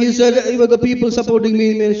Epaphras, he said, "Even the people supporting me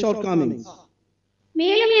in my shortcomings."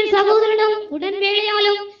 மேலும் என் சகோதரனும் உடன்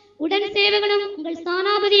வேலையாலும் உடன் சேவகனும் உங்கள்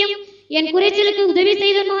ஸ்தானாபதியும் என் குறைச்சலுக்கு உதவி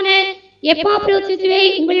செய்தமான எப்பாப்ராதீத்துவை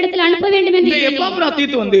உங்களிடத்தில் அனுப்ப வேண்டும் என்று. இந்த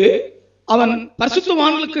எப்பாப்ராதீத்து அவன்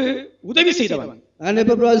பரிசுத்தவான்களுக்கு உதவி செய்தவன். And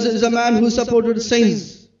Epaphras is a man who supported saints.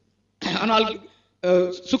 ஆனால்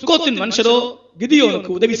சுக்கோத்தின் மனுஷரோ கிதியோனுக்கு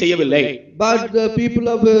உதவி செய்யவில்லை. But the people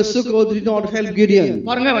of Succoth did not help Gideon.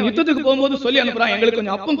 பாருங்க, அவன் யுத்தத்துக்கு போகும்போது சொல்லி அனுப்புறான், எங்களுக்கு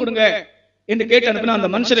கொஞ்சம் அப்பம் கொடுங்க என்று கேட்டு அனுப்பினா அந்த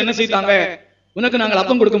மனுஷர் என்ன செய்தாங்க, உனக்கு நாங்கள்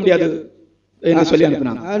அப்பம் கொடுக்க முடியாது என்று சொல்லி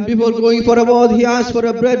அனுப்பினாங்க. And before going for a war, he asked for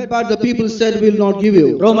a bread, but the people said, "We will not give you."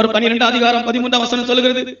 ரோமர் 12:13 வசனம்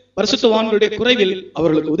சொல்கிறது, பரிசுத்தவான்களுடைய குறைவில்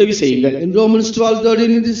அவர்களுக்கு உதவி செய்யுங்கள். In Romans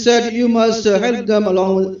 12:13 it is said, you must help them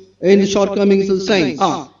along in the shortcomings of the saints.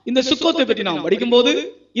 இந்த சுக்கோத்தை பற்றி நாம் படிக்கும்போது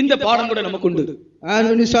இந்த பாடம் கூட நமக்கு உண்டு. And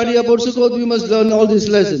when you study about Succoth, we must learn all these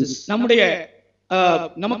lessons.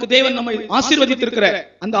 நமக்கு தேவன் நம்மை ஆசீர்வதித்திருக்கிற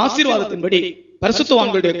அந்த ஆசீர்வாதத்தின்படி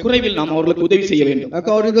பரிசுத்தவான்களுடைய குறைவில் நாம் அவர்களுக்கு உதவி செய்ய வேண்டும்.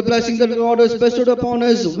 According to the blessing that God has bestowed upon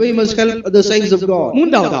us, we must help the saints of God.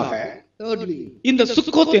 மூன்றாவதாக, thirdly, இந்த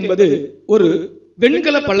சுக்கோத் என்பது ஒரு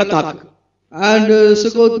வெண்கல பள்ளத்தாக்கு. And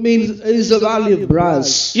Succoth means is a valley of brass.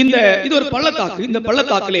 இது ஒரு பள்ளத்தாக்கு. இந்த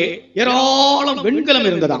பள்ளத்தாக்கிலே ஏராளம் வெண்கலம்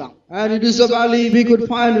இருந்ததாம். And it is a valley we could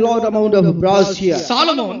find a lot amount of brass here.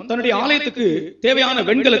 Solomon தன்னுடைய ஆலயத்துக்கு தேவையான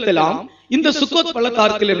வெண்கலத்தை எல்லாம் இந்த சுக்கோத்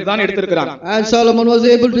பள்ளத்தாக்கிலிருந்து தான் எடுத்திருக்கிறான். And Solomon was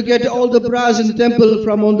able to get all the brass in the temple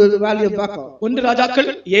from on the valley of Baca. 1 ராஜாக்கள்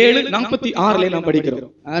 7:46 நாம்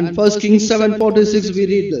படிக்கிறோம். And 1 Kings 7:46 we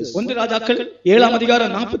read this. 1 ராஜாக்கள்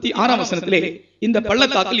 7:46 வசனத்திலே இந்த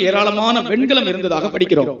பள்ளத்தாக்கில் ஏராளமான வெண்கலம் இருந்ததாக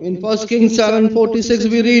படிக்கிறோம். In 1 Kings 7:46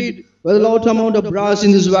 we read with a lot amount of brass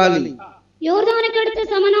in this valley. யோர்தானுக்கு அடுத்த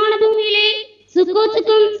சமனான பூமியிலே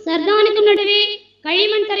சுக்கோத்துக்கும் சர்தானுக்கும் நடுவே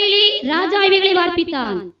களிமண் தரையிலே ராஜா இவைகளை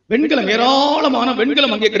வார்ப்பித்தான். வெண்கலம், ஏராளமான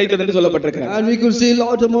வெண்கலம் அங்கே கிடைத்தது என்று சொல்லப்பட்டிருக்கிறது. And we could see a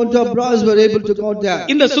lot amount of brass were able to got there.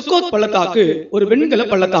 இந்த சுக்கோத் பள்ளத்தாக்கு ஒரு வெண்கல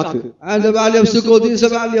பள்ளத்தாக்கு. And the valley of Succoth is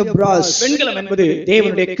a valley of brass. வெண்கலம் என்பது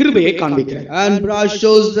தேவனுடைய கிருபையை காண்பிக்கிறது. And brass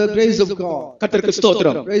shows the grace of God. கர்த்தருக்கு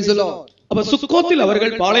ஸ்தோத்திரம். Praise the Lord. அப்ப சுக்கோத்தில்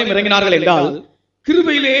அவர்கள் பாளையம் இறங்கினார்கள் என்றால்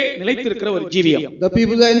கிருபையிலே நிலைத்திருக்கிற ஒரு ஜீவியம். The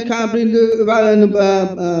people that encamped in the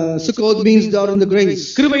Succoth means they are in the grace.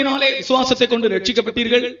 கிருபையினாலே விசுவாசத்தை கொண்டு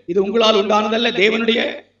ரட்சிக்கப்பட்டீர்கள். இது உங்களால் உண்டானதல்ல, தேவனுடைய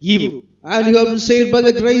ஈவு. And you have been saved by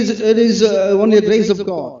the grace. It is only the grace of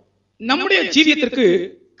God. நம்முடைய ஜீவியத்திற்கு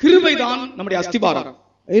கிருபைதான் நம்முடைய அஸ்திபாரம்.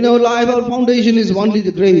 In our life, our foundation is only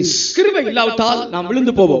the grace. கிருபை இல்லாவிட்டால் நாம்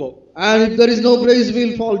விழுந்து போவோம். And if there is no grace, we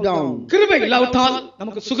will fall down. கிருபை இல்லாவிட்டால்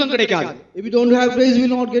நமக்கு சுகம் கிடைக்காது. If we don't have grace, we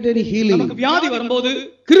will not get any healing. நமக்கு வியாதி வரும்போது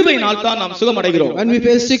கிருபையினால் தான் நாம் சுகம் அடைகிறோம். When we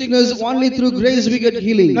face sickness, only through grace we get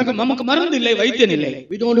healing. நமக்கு மருந்து இல்லை, வைத்தியன் இல்லை.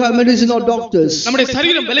 We don't have medicine or doctors. நம்முடைய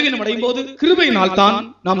சரீரம் பலவீனம் அடையும் போது கிருபையினால் தான்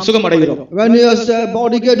நாம் சுகம் அடைகிறோம். When your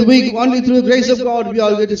body get weak, only through the grace of God we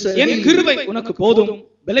all get saved. என் கிருபை உனக்கு போதும்,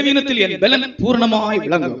 பலவீனத்தில் என் பலன் பூரணமாய்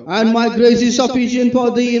விளங்கும். And my grace is sufficient for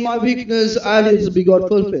thee in my weakness, and it be God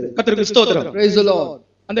fulfilled. கர்த்தருக்கு ஸ்தோத்திரம். Praise the Lord.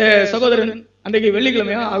 அந்த சகோதரன் அன்றைக்கு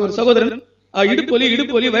வெள்ளிக்கிழமையா அவர் சகோதரன் இடுப்பு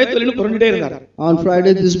வலி வயிற்று வலின்னு புரண்டுட்டே இருந்தார். On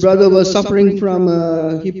Friday this brother was suffering from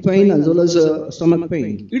hip pain as well as stomach pain.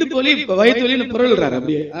 இடுப்பு வலி வயிற்று வலின்னு புரள்றார்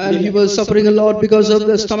அப்படியே. And he was suffering a lot because of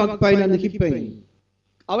the stomach pain and the hip pain.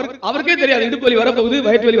 அவருக்கே தெரியாது இடுப்பு வலி வரப்போகுது,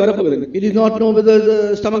 வயிற்று வலி வரப்போகுது. He did not know whether the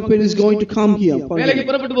stomach pain is going to come here. வேலைக்கு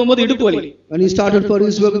புறப்பட்டு போகும்போது இடுப்பு வலி. When he started for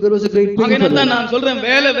his work there was a great pain. அங்கதான் நான் சொல்றேன்,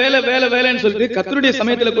 வேலைன்னு சொல்லிட்டு கர்த்தருடைய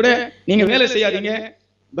சமயத்துல கூட நீங்க வேலை செய்யாதீங்க,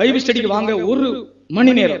 பைபிள் ஸ்டடிக்கு வாங்க. ஒரு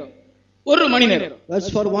மணி நேரம். That's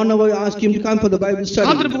for 1 hour. Ask him to come for the Bible study.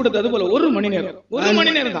 காத்திருப்பு கூட்டத்து அது போல ஒரு மணி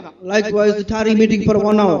நேரம் தான். Likewise the tarry meeting for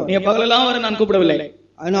 1 hour. நீங்க பகலெல்லாம் வர நான் கூப்பிடவில்லை.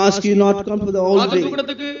 And ask you not to come for the whole day. காத்திருப்பு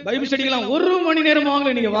கூட்டத்துக்கு பைபிள் ஸ்டடிக்கலாம் ஒரு மணி நேரம் வாங்க,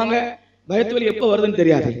 நீங்க வாங்க. வயிற்று வலி எப்ப வருதுன்னு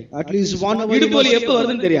தெரியாது. At least 1 hour. இடுப்பு வலி எப்ப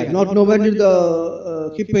வருதுன்னு தெரியாது. Not know when the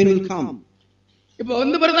hip pain will come. இப்போ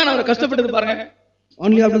வந்த பிறகு தான் அவர் கஷ்டப்பட்டது பாருங்க.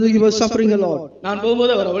 Only after that he was suffering a lot. நான்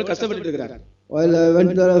போகும்போது அவர் கஷ்டப்பட்டு இருக்கிறார். While I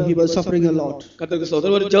went there he was suffering a lot. கர்த்தருக்கு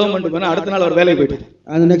ஸ்தோத்திரம். ஒரு ஜெபம் பண்ணிட்டு போனா அடுத்த நாள் அவர் வேலைக்கு போயிட்டார்.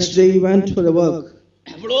 And the next day he went for the work.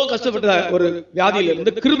 அவ்வளவு கஷ்டப்பட்ட ஒரு வியாதியில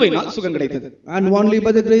இருந்து கிருபையினால் சுகம் கிடைத்தது. And only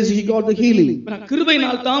by the grace he got the healing. நான்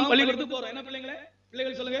கிருபையினால் தான் பள்ளிக்கூடத்துக்கு போறோம். என்ன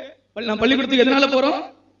பிள்ளைகள் சொல்லுங்க, நான் பள்ளிக்கூடத்துக்கு எதனால போறோம்?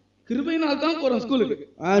 கிருபையினால் தான் போறோம் ஸ்கூலுக்கு.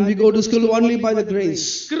 And we go to school only by the grace.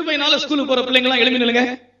 கிருபையினால ஸ்கூலுக்கு போற பிள்ளைங்க எல்லாம் எழும்பி நில்லுங்க.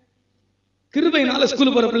 கிருபையினால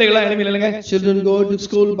ஸ்கூலுக்கு போற பிள்ளைகள் எல்லாம் எழும்பி நில்லுங்க. Children go to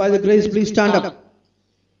school by the grace, please stand up.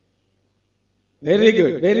 Very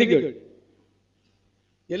good.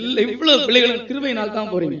 இவ்வளவு பிள்ளைகளும் கிருபையினால் தான்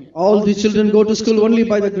போறீங்க. All the children go to school only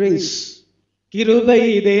by the grace. கிருபை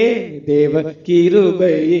இதே தேவ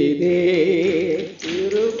கிருபை இதே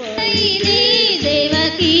தேவ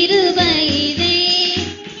கிருபை இதே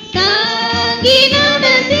தாங்கி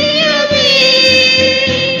நடத்தியதே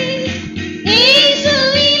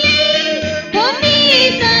இயேசுவிலே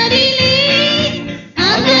பொன்னேசரிலே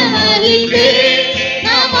அகமகிழ்ந்தே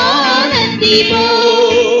நாம் ஆனந்திப்போம்.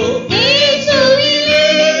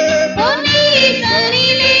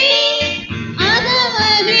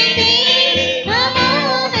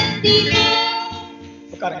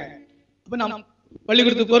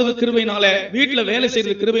 பள்ளிக்கூடத்துக்கு போறது கிருபையினால, வீட்டுல வேலை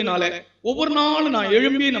செய்யறது கிருபையினால, ஒவ்வொரு நாளும் நான்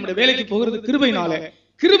எழும்பி நம்முடைய வேலைக்கு போகிறது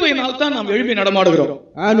கிருபையினால் தான் நாம் எழும்பி நடமாடுகிறோம்.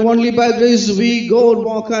 And only by grace we go,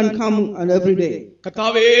 walk and come and every day.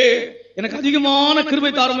 கர்த்தாவே எனக்கு அதிகமான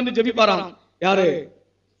கிருபை தாரும் என்று ஜெபிப்பாராம். யாரு?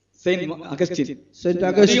 Saint Augustine.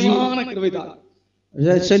 அதிகமான கிருபை தாரும்.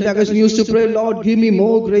 Saint Augustine used to pray, Lord give me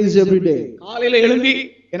more grace every day. காலையில எழும்பி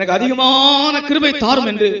எனக்கு அதிகமான கிருபை தாரும்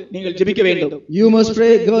என்று நீங்கள் ஜெபிக்க வேண்டும். You must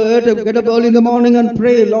pray, get up early in the morning and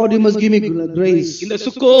pray, Lord you must give me grace. இந்த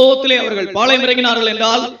சுக்கோத்திலே அவர்கள் பாளையம் இறங்கினார்கள்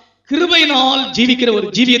என்றால் கிருபையினால் ஜீவிக்கிற ஒரு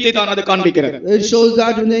ஜீவியத்தை தான் அது காண்பிக்கிறது. It shows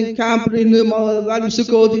that when they camped in the valley of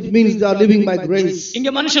Succoth, it means they are living by grace. இங்க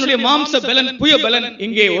மனுஷனுடைய மாம்ச பலன், புய பலன்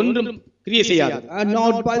இங்கே ஒன்றும் கிரியை செய்யாது. And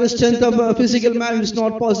not by the strength of a physical man is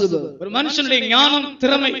not possible. ஒரு மனுஷனுடைய ஞானம்,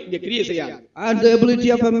 திறமை இங்கே கிரியை செய்யாது. And the ability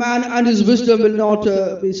of a man and his wisdom will not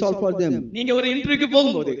be solved for them. நீங்க ஒரு இன்டர்வியூக்கு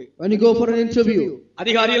போகும்போது, when you go for an interview,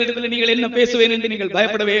 அதிகாரிகளிடத்தில் நீங்கள் என்ன பேசுவேன் என்று நீங்கள்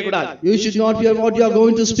பயப்படவே கூடாது. You should not fear what you are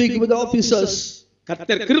going to speak with the officers.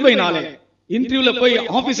 கர்த்தர் கிருபையினாலே இன்டர்வியூல போய்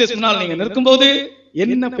ஆபீசர்ஸ் முன்னால் நீங்க நிற்கும்போது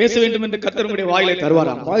என்ன பேச வேண்டும் என்று கர்த்தர் உங்களுடைய வாயிலே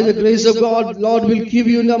தருவாராம். By the grace of God, Lord will give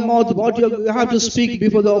you in the mouth what you have to speak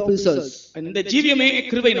before the officers. இந்த ஜீவியமே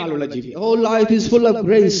கிருபையினால் உள்ள ஜீவியம். The whole life is full of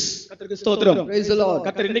grace. கர்த்தருக்கு ஸ்தோத்திரம். Praise the Lord.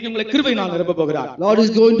 கர்த்தர் இன்னைக்கு உங்களை கிருபையினால் நிரப்ப போகிறார். Lord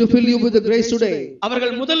is going to fill you with the grace today.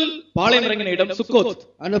 அவர்கள் முதல் பாளையம் இறங்கின இடம் Sukkot.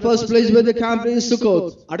 And the first place where they camped is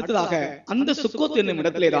Succoth. அடுத்ததாக அந்த சுக்கோத் என்னும்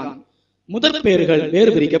இடத்திலே தான் முதற் பேர்கள் வேறு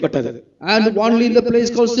பிரிக்கப்பட்டது. And only in the place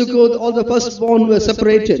called Succoth all the firstborn were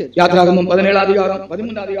separated. யாத்ராகமம் 17 அதிகாரம்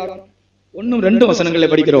 13 அதிகாரம் 1-2 வசனங்களை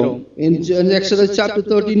படிக்கிறோம். In Exodus chapter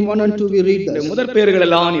 13 1 and 2 we read this. முதற் பேர்கள்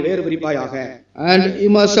எல்லாம் நீ வேறு பிரிப்பாயாக. And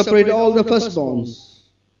you must separate all the firstborns.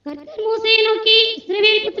 கர்த்தர் மோசேயை நோக்கி,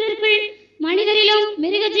 இஸ்ரவேல் புத்திரருக்குள் மனிதரிலும்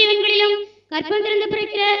மிருக ஜீவன்களிலும் கர்ப்பம் திறந்து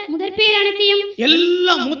பிறக்கிற முதற் பேர் அனைத்தையும்,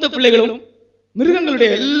 எல்லா மூத்த பிள்ளைகளும்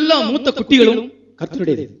மிருகங்களுடைய எல்லா மூத்த குட்டிகளும்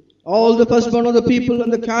கர்த்தருடையது. All the firstborn of the people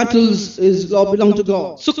and the cattle is belong to God.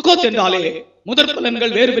 Sukkot என்றாலே முதற்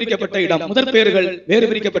பலன்கள் வேறு பிரிக்கப்பட்ட இடம், முதற் பேறுகள் வேறு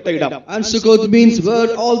பிரிக்கப்பட்ட இடம். And Succoth means where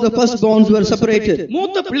all the firstborns were separated.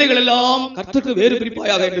 மூத்த பிள்ளைகள் எல்லாம் கர்த்தருக்கு வேறு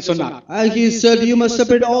பிரிப்பாயாக என்று சொன்னார். And he said, you must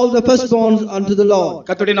separate all the firstborns unto the Lord.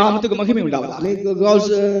 கர்த்தருடைய நாமத்துக்கு மகிமை உண்டாவதாக. Make the God's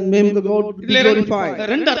name the God be glorified.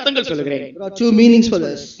 ரெண்டு அர்த்தங்கள் சொல்லுகிறேன். There are two meanings for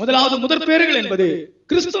this. முதலாவது முதற் பேறுகள் என்பது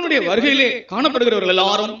கிறிஸ்துவனுடைய வருகையிலே காணப்படுகிறவர்கள்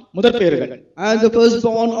எல்லாரும் முதற் பேறுகள். And the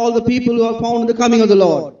firstborn, all the people who are found in the coming of the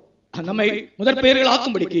Lord. நம்மை முதற் பேறுகள்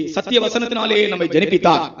ஆக்கும்படிக்கு சத்திய வசனத்தினாலே நம்மை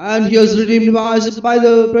ஜனிப்பித்தார். And he has redeemed us by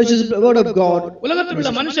the precious word of God. உலகத்தில்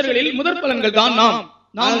உள்ள மனுஷர்களில் முதற் பலன்கள் தான்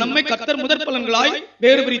நாம் நம்மை கர்த்தர் முதற் பலன்களாய்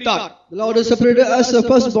வேறு பிரித்தார். The Lord has separated us the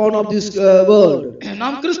firstborn of this world.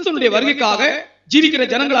 நாம் கிறிஸ்துவனுடைய வருகைக்காக ஜீவிக்கிற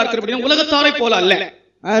ஜனங்களா இருக்கிறபடியா உலகத்தாரை போல அல்ல.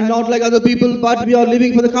 And not like other people, but we are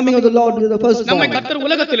living for the coming of the Lord with the firstborn. நம்மை கர்த்தர்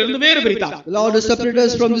உலகத்திலிருந்து வேறு பிரித்தார். The Lord has separated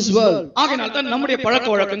us from this world. ஆகையால் தான் நம்முடைய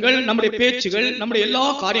பழக்கவழக்கங்கள், நம்முடைய பேச்சுகள், நம்முடைய எல்லா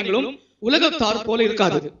காரியங்களும் உலகத்தார் போல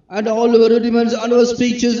இருக்காது. And all our rudiments and our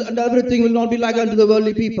speeches and everything will not be like unto the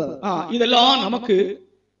worldly people. இதெல்லாம் நமக்கு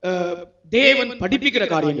தேவன் படிப்பிக்கிற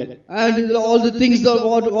காரியங்கள். And all the things that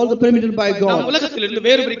all the permitted by God. நாம் உலகத்திலிருந்து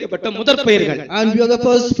வேறு பிரிக்கப்பட்ட முதற் பெயர்கள். And we are the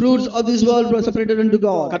first fruits of this world were separated unto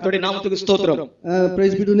God. கர்த்தருடைய நாமத்துக்கு ஸ்தோத்திரம்.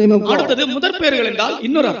 Praise be to the name of God. அடுத்தது முதற் பெயர்கள் என்றால்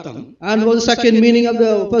இன்னொரு அர்த்தம். And what is the second meaning of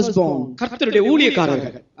the firstborn? கர்த்தருடைய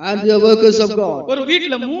ஊழியக்காரர்கள். And the workers of God. ஒரு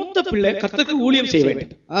வீட்ல மூத்த பிள்ளை கர்த்தருக்கு ஊழியம் செய்ய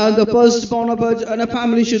வேண்டும். And the firstborn of a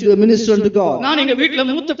family should minister unto God. நான் எங்க வீட்ல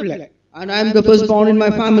மூத்த பிள்ளை. And I am the firstborn in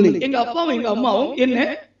my family. எங்க அப்பாவும் எங்க அம்மாவும் என்ன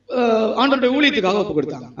ஆண்டவருடைய ஊழியத்துக்காக ஒப்பு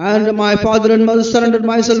கொடுத்தாங்க. And my father and mother surrendered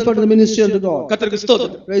myself unto the ministry unto God. கர்த்தருக்கு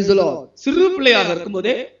ஸ்தோத்திரம். Praise the Lord. சிறு பிள்ளையாக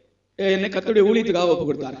இருக்கும்போதே என்னை கர்த்தருடைய ஊழியத்துக்காக ஒப்பு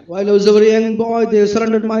கொடுத்தாங்க. While I was a very young boy, they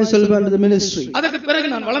surrendered myself unto the ministry. அதற்கு பிறகு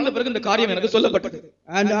நான் வளர்ந்த பிறகு இந்த காரியம் எனக்கு சொல்லப்பட்டது.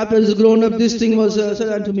 And after I was grown up, this thing was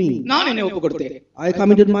said unto me. நான் என்னை ஒப்பு கொடுத்தேன். I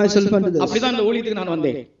committed myself unto this. அப்படிதான் இந்த ஊழியத்துக்கு நான்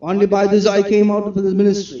வந்தேன். Only by this I came out of this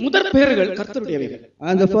ministry. முதற் பெயர்கள் கர்த்தருடையவைகள்.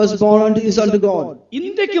 And the firstborn is unto God.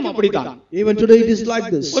 இன்றைக்கும் அப்படிதான். Even today it is like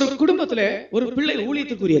this. ஒரு குடும்பத்திலே ஒரு பிள்ளை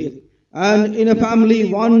ஊழியத்துக்குரியது. And in a family,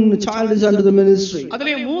 one child is unto the ministry.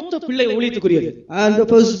 அதிலே மூத்த பிள்ளை ஊழியத்துக்குரியது. And the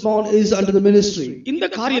firstborn is unto the ministry.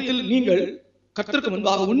 இந்த காரியத்தில் நீங்கள் கர்த்தருக்கு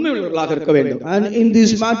முன்பாக உண்மையுள்ளவர்களாக இருக்க வேண்டும். And in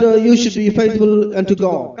this matter you should be faithful unto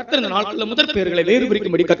God. கர்த்தர் இந்த நாட்களில் முதற் பெயர்களை வேறு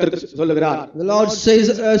பிரிக்கும்படி கர்த்தர் சொல்லுகிறார். The Lord says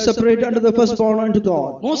separate unto the firstborn unto God.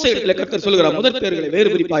 மோசேயிடத்தில் கர்த்தர் சொல்லுகிறார் முதற் பெயர்களை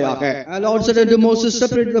வேறு பிரிப்பாயாக. And Lord said unto Moses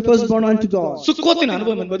separate the firstborn unto God. சுக்கோத்தின்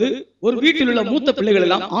அனுபவம் என்பது ஒரு வீட்டில் உள்ள மூத்த பிள்ளைகள்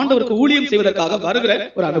எல்லாம் ஆண்டவருக்கு ஊழியம் செய்வதற்காக வருகிற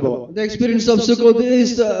ஒரு அனுபவம். The experience of Succoth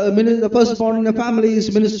is the firstborn in a family is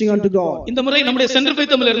ministering unto God. இந்த முறை நம்முடைய சென்ட்ரல்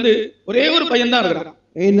ஃபெய்த்தமில் இருந்து ஒரே ஒரு பையன் தான் இருக்கிறான்.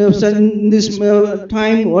 In this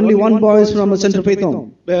time only one boy is from a Central Faith home.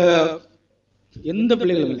 எந்த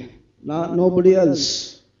பிள்ளைகளும் இல்லை. Nobody else.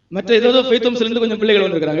 மற்ற ஏதோ ஃபெய்த் ஹோம்ஸ்ல இருந்து கொஞ்சம் பிள்ளைகள்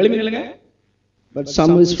வந்திருக்காங்க. எழுப்பி நில்லுங்க. But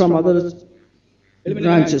some is from other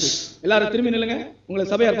branches. எல்லாரும் திரும்பி நில்லுங்க. உங்களை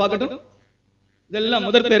சபையார் பார்க்கட்டும். இதெல்லாம்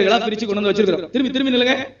முதற் பெயர்களா பிரிச்சு கொண்டு வந்து வச்சிருக்கிறோம். திரும்பி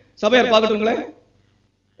நில்லுங்க. சபையார் பார்க்கட்டும் உங்களை.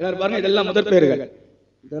 எல்லாரும் பாருங்க இதெல்லாம் முதற் பெயர்கள்.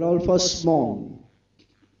 They are all firstborn.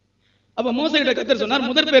 அப்ப மோசேயிட்ட கர்த்தர் சொன்னார்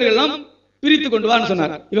முதற் பெயர்கள் எல்லாம் பிரித்து கொண்டு வான்னு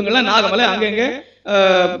சொன்னார். இவங்க எல்லாம் நாகமலை அங்கங்க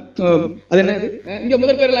அது என்ன இங்க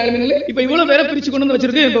முதற் பெயர்கள் எழுமினல இப்ப இவ்வளவு பேரை பிரிச்சு கொண்டு வந்து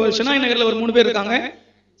வச்சிருக்கு. இப்ப ஷனாய் நகர்ல ஒரு 3 பேர் இருக்காங்க.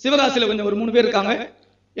 சிவகாசியில கொஞ்சம் ஒரு 3 பேர் இருக்காங்க.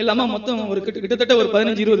 எல்லாமே மொத்தம் ஒரு கிட்டத்தட்ட ஒரு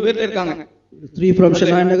 15-20 பேர் இருக்காங்க. 3 from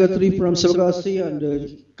Shanai Nagar, 3 from Sivagasi and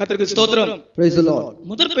கர்த்தருக்கு ஸ்தோத்திரம். Praise the Lord.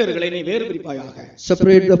 முதற் பெயர்களை நீ வேறு பிரிப்பாயாக.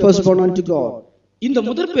 Separate the firstborn unto God. இந்த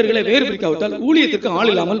முதற் பெயர்களை வேறு பிரிக்காவிட்டால் ஊழியத்துக்கு ஆள்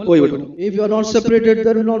இல்லாமல் போய்விடும். If you are not separated,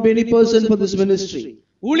 there will not be any person for this ministry.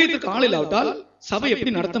 ஊழியத்துக்கு ஆள் இல்லாவிட்டால் சபை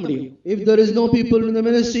எப்படி நடத்த முடியும்? If there is no people in the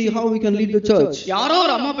ministry, how we can lead the church? யாரோ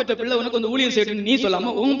ஒரு அம்மா பெற்ற பிள்ளை உனக்கு வந்து ஊழியம் செய்யணும் நீ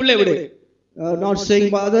சொல்லாம உன் பிள்ளை விடு. Not saying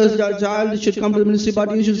others child should come to the ministry,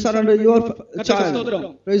 but you should surrender your child.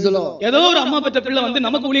 Praise the Lord. ஏதோ ஒரு அம்மா பெற்ற பிள்ளை வந்து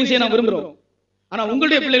நமக்கு ஊழியம் செய்ய நான் விரும்புறோம். ஆனா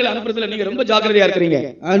உங்களுடைய பிள்ளைகளை அனுப்புறதுல நீங்க ரொம்ப ஜாக்கிரதையா இருக்கீங்க.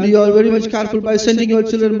 And you are very much careful by sending your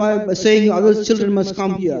children by saying other children must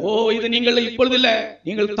come here. ஓ இது நீங்கள் இப்பொழுது இல்ல,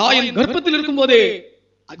 நீங்கள் தாயின் கர்ப்பத்தில் இருக்கும்போதே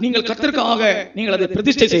நீங்கள் கர்த்தருக்காக நீங்கள் அதை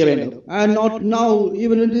பிரதிஷ்டை செய்ய வேண்டும். And not now,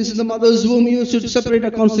 even in this in the mother's womb you should separate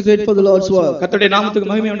and consecrate for the Lord's work. கர்த்தருடைய நாமத்துக்கு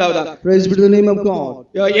மகிமை உண்டாவதாக. Praise be to the name of God.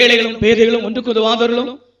 ஏழைகளும் பேதைகளும் ஒன்றுக்கு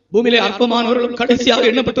உதவாதவர்களும் பூமியிலே அற்பமானவர்களும் கடைசியாக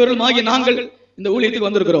எண்ணப்பட்டவர்களும் ஆகிய நாங்கள் இந்த ஊழியத்துக்கு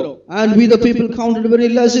வந்திருக்கிறோம். And we the people counted very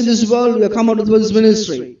less in this world, we have come out of this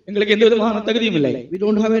ministry. எங்களுக்கு எந்த விதமான தகுதியும் இல்லை. We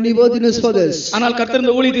don't have any worthiness for this. ஆனால் கர்த்தர்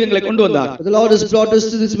இந்த ஊழியத்துக்கு எங்களை கொண்டு வந்தார். The Lord has brought us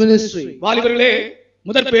to this ministry. வாலிபர்களே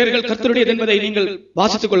முதற் பெயர்கள் கர்த்தருடையது என்பதை நீங்கள்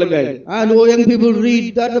வாசித்துக் கொள்ளுங்கள். And oh young people, read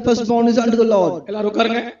that the firstborn is unto the Lord. எல்லாரும்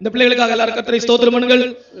உட்காருங்க. இந்த பிள்ளைகளுக்காக எல்லாரும் கர்த்தரை ஸ்தோத்திரம் பண்ணுங்கள்.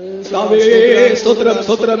 ஸ்தோத்திரம்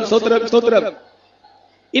ஸ்தோத்திரம் ஸ்தோத்திரம் ஸ்தோத்திரம்.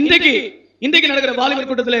 இன்றைக்கு நடக்கிற வாலிபர்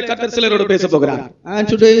கூட்டத்திலே கர்த்தர் சிலரோடு பேச போகிறார். And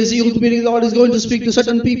today's youth meeting, the Lord is going to speak to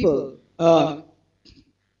certain people.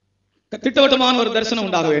 திட்டவட்டமான ஒரு தரிசனம்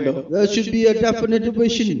உண்டாக வேண்டும். There should be a definite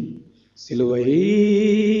vision. சிலுவை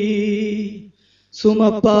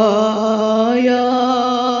சுமப்பாயா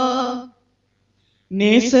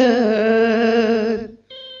நேசர்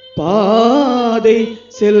பாதை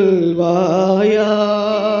செல்வாயா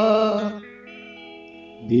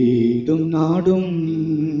வீடும் நாடும்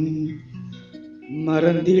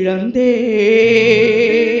மறந்திழந்தே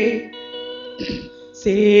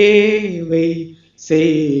சேவை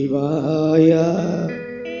செய்வாயா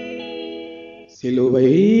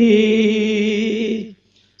சிலுவை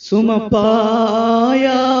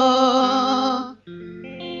சுமப்பாயா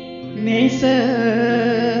நேசர்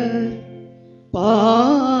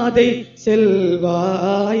பாதை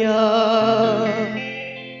செல்வாயா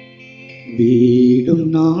வீடும்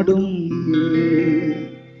நாடும்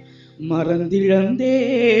மறந்திழந்தே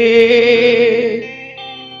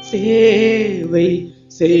சேவை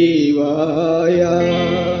செய்வாயா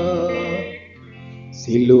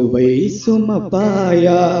சிலுவை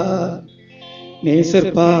சுமப்பாயா நேசர்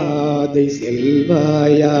பாதை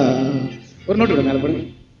செல்வாயா. ஒரு நோட்டு விட மேல போடுங்க,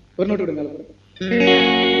 ஒரு நோட்டு விட மேல போடுங்க.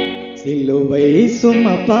 சிலுவை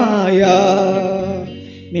சுமப்பாயா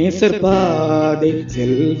நேசர் பாதை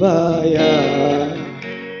செல்வாயா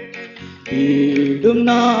வீடும்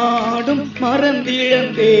நாடும்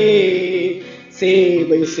மறந்திழந்தே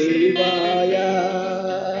சேவை செய்வாயா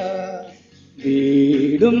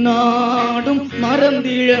வீடும் நாடும்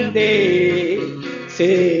மறந்திழந்தே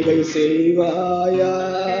சேவை செய்வாயா.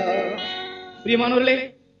 பிரியமானவர்களே,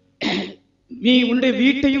 நீ உன்னுடைய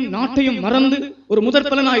வீட்டையும் நாட்டையும் மறந்து ஒரு முதற்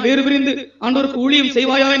பலனாய் வேறு விரிந்து ஆண்டவருக்கு ஊழியம்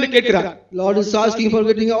செய்வாயா என்று கேட்கிறார். Lord is asking for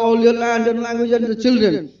getting all your land and language and the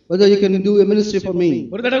children, whether you can do a ministry for me.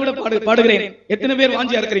 ஒரு தடவை கூட பாடுகிறேன். எத்தனை பேர்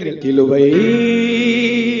வாஞ்சியா இருக்கிறீங்க? சிலுவை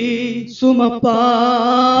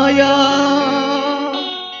சுமப்பாயா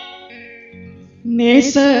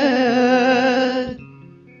நேசர்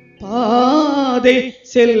பாதை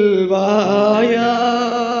செல்வாயா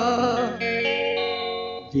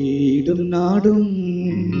வீடும் நாடும்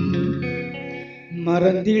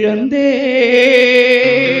மறந்திழந்தே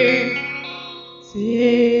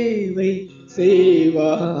சேவை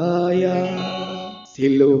செய்வாயா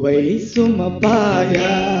சிலுவை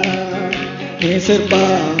சுமப்பாயா நேசர்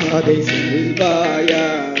பாதை செல்வாயா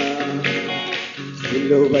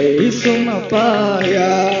சிலுவை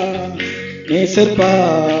சுமப்பாயா நேசர்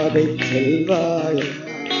பாதை செல்வாயா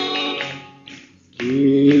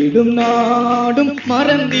வீடும் நாடும்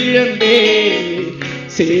மறந்திழந்தே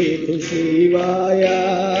சேவை செய்வாயா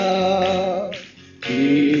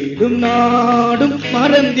வீடும் நாடும்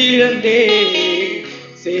மறந்திழந்தே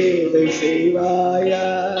சேவை செய்வாயா.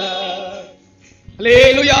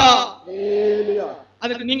 அல்லேலூயா.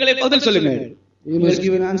 அதற்கு நீங்களே பதில் சொல்லுங்கள். You must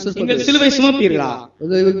give an answer for நீங்கள் this. சிலுவை சுமப்பீர்களா?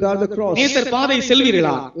 Whether you will bear the cross. நேசர் பாதை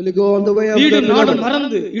செல்வீர்களா? Will you go on the way of வீடும் the நாடும் Lord?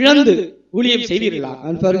 மறந்து இழந்து ஊழியம் செய்வீர்களா?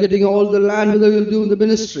 And forgetting all the land, whether you will do the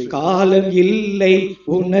ministry. காலம் இல்லை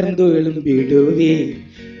உணர்ந்து எழும்பிடுவே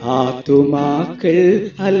ஆத்துமாக்கள்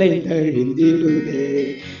அலைந்தழிந்திடுவே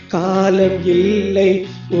காலம் இல்லை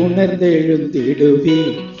உணர்ந்து எழுந்திடுவே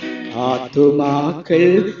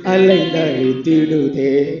ஆத்துமாக்கள்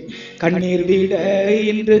அலைந்தழிந்திடுதே கண்ணீர் விட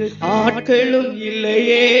இன்று ஆட்களும்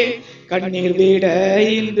இல்லையே கண்ணீர் விட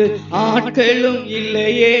இன்று ஆட்களும்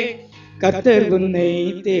இல்லையே கர்த்தர் உன்னை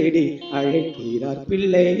தேடி அழைக்கிறார்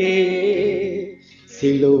பிள்ளையே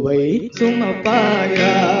சிலுவை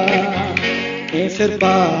சுமப்பாயா நேசர்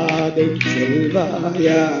பாதை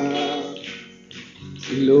செல்வாயா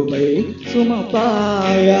சிலுவை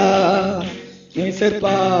சுமப்பாயா நேசர்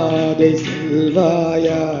பாதை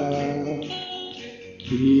செல்வாயா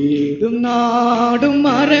வீடும் நாடும்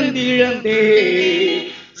மறந்திழந்தே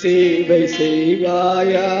சேவை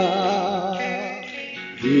செய்வாயா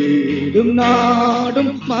வீடும்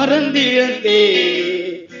நாடும் மறந்திழந்தே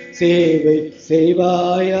சேவை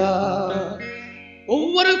செய்வாயா.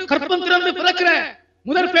 ஒவ்வொரு கற்பம் திறந்து பிறக்கிற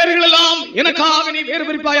முதற் பேர்கள் எல்லாம் எனக்காக நீ வேறு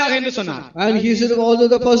பிரிப்பாயாக என்று சொன்னார். And he said,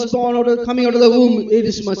 although the firstborn out of coming out of the womb, it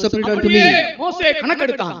is separate unto me. மோசே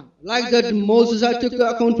கணக்கெடுத்தான். Like that, Moses had took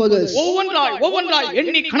account for this. ஒவ்வொன்றாய்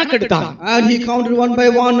எண்ணி கணக்கெடுத்தான். And he counted one by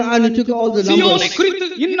one and he took all the numbers. சீயோனை குறித்து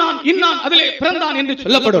இன்னான் அதிலே பிறந்தான் என்று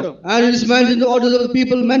சொல்லப்படும். And it is mentioned in the order of the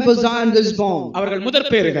people, men for Zion that is born. அவர்கள் முதற்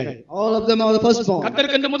பேர்கள். All of them are the firstborn.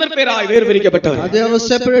 கர்த்தருக்கு முதற் பேராய் வேறு பிரிக்கப்பட்டவர். And they are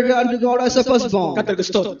separated unto God as a firstborn. கர்த்தருக்கு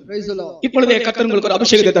ஸ்தோத்திரம். Praise the Lord. இப்பொழுதே கர்த்தர் உங்களுக்கு ஒரு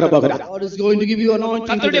அபிஷேகத்தை தர போகிறார். God is going to give you anointing.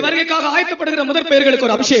 கர்த்தருடைய வருகைக்காக ஆயத்தப்படுகிற முதற் பேர்களுக்கு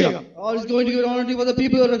ஒரு அபிஷேகம். God is going to give anointing for the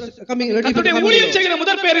people who are coming ready for the கர்த்தருடைய coming. ஊழியம் செய்கிற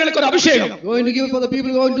முதற் பேர்களுக்கு ஒரு அபிஷேகம். Going to give for the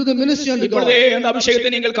people going to the ministry unto God. இப்பொழுதே அந்த அபிஷேகத்தை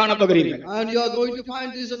நீங்கள் காண போகிறீர்கள். And you are going to find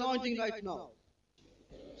this anointing right now.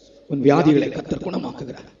 உன் வியாதிகளை கர்த்தர்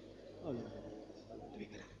குணமாக்குகிறார்.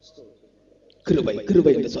 கிருபை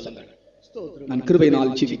கிருபை என்று சொல்லுங்கள். நான்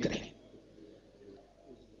கிருபையினால் ஜீவிக்கிறேன்.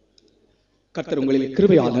 கர்த்தர் உங்களில்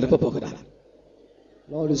கிருபையால் நிரப்பப் போகிறார்.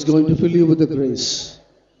 Lord is going to fill you with the grace.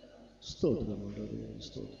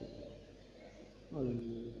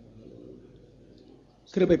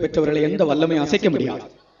 கிருபை பெற்றவர்களை எந்த வல்லமை அசைக்க முடியாது.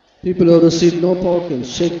 People who receive no power can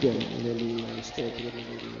shake them.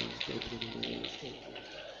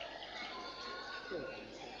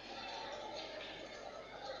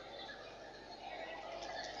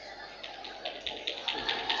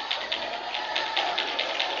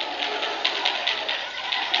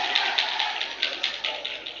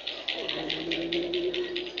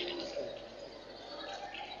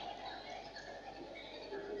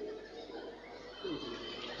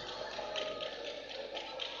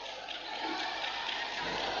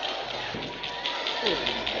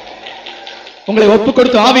 உங்களை ஒப்புக்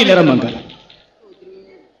கொடுத்து ஆவி நிரம்புங்கள்.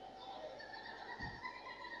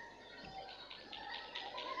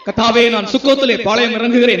 கர்த்தாவே, நான் சுக்கோத்திலே பாளையம்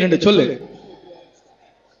இறங்குகிறேன் என்று சொல்லு.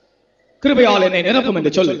 கிருபையால் என்னை நிரப்பும்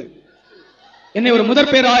என்று சொல்லு. என்னை ஒரு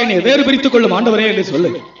முதற் பேராய் என்னை வேறு பிரித்துக் கொள்ளும் ஆண்டவரே என்று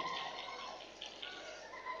சொல்லு.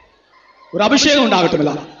 ஒரு அபிஷேகம் உண்டாகட்டும்.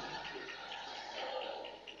 எல்லாம்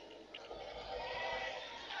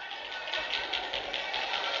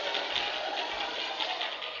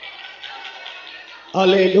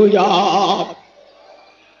அல்லேலூயா,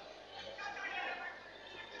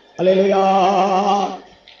 அல்லேலூயா.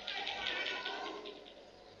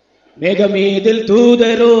 மேகமீதில்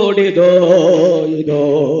தூதரோடிதோ இதோ,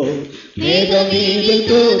 மேகமீதில்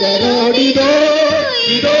தூதரோடிதோ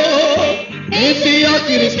இதோ, மேசியா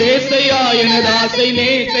கிறிஸ்தேசையா எனதாசை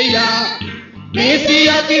நேசையா,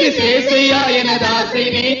 மேசியா கிறிஸ்தேசையா எனதாசை